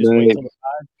why I say just wait till the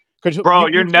time. 'Cause Bro,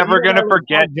 you're never gonna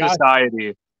forget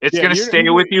Society. It's gonna stay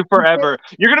with you forever.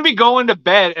 You're gonna be going to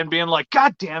bed and being like,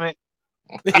 God damn it.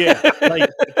 Yeah, like,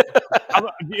 I'm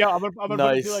gonna put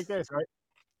it to you like this, right?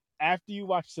 After you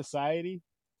watch Society,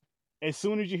 as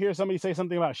soon as you hear somebody say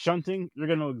something about shunting, you're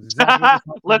gonna know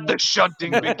exactly let the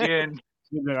shunting begin.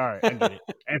 All right, I get it.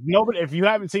 If you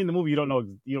haven't seen the movie, you don't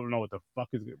know what the fuck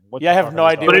is. I have no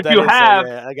idea. But if you have,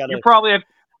 you probably have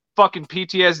fucking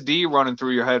PTSD running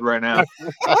through your head right now.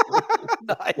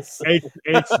 Nice.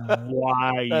 It's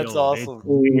wild. That's awesome. It's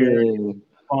weird.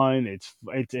 It's fun. It's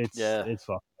fucked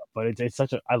up. But it's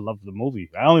such a. I love the movie.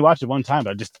 I only watched it one time,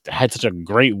 but I just had such a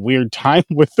great weird time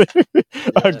with it.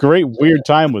 A great weird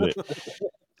time with it.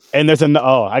 And there's I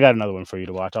got another one for you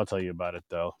to watch. I'll tell you about it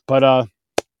though. But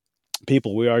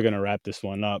people, we are gonna wrap this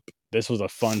one up. This was a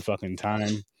fun fucking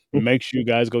time. Make sure you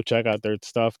guys go check out their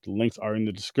stuff. The links are in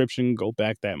the description. Go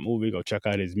back that movie. Go check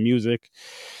out his music.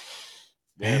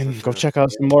 And go check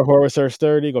out some more horror with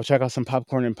Sturdy. Go check out some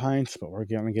Popcorn and Pints. But we're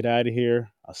gonna get out of here.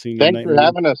 I'll see you. Thanks for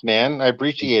having us, man. I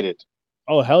appreciate it.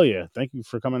 Oh hell yeah! Thank you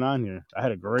for coming on here. I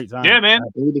had a great time. Yeah, man.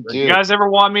 You guys ever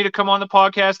want me to come on the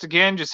podcast again? Just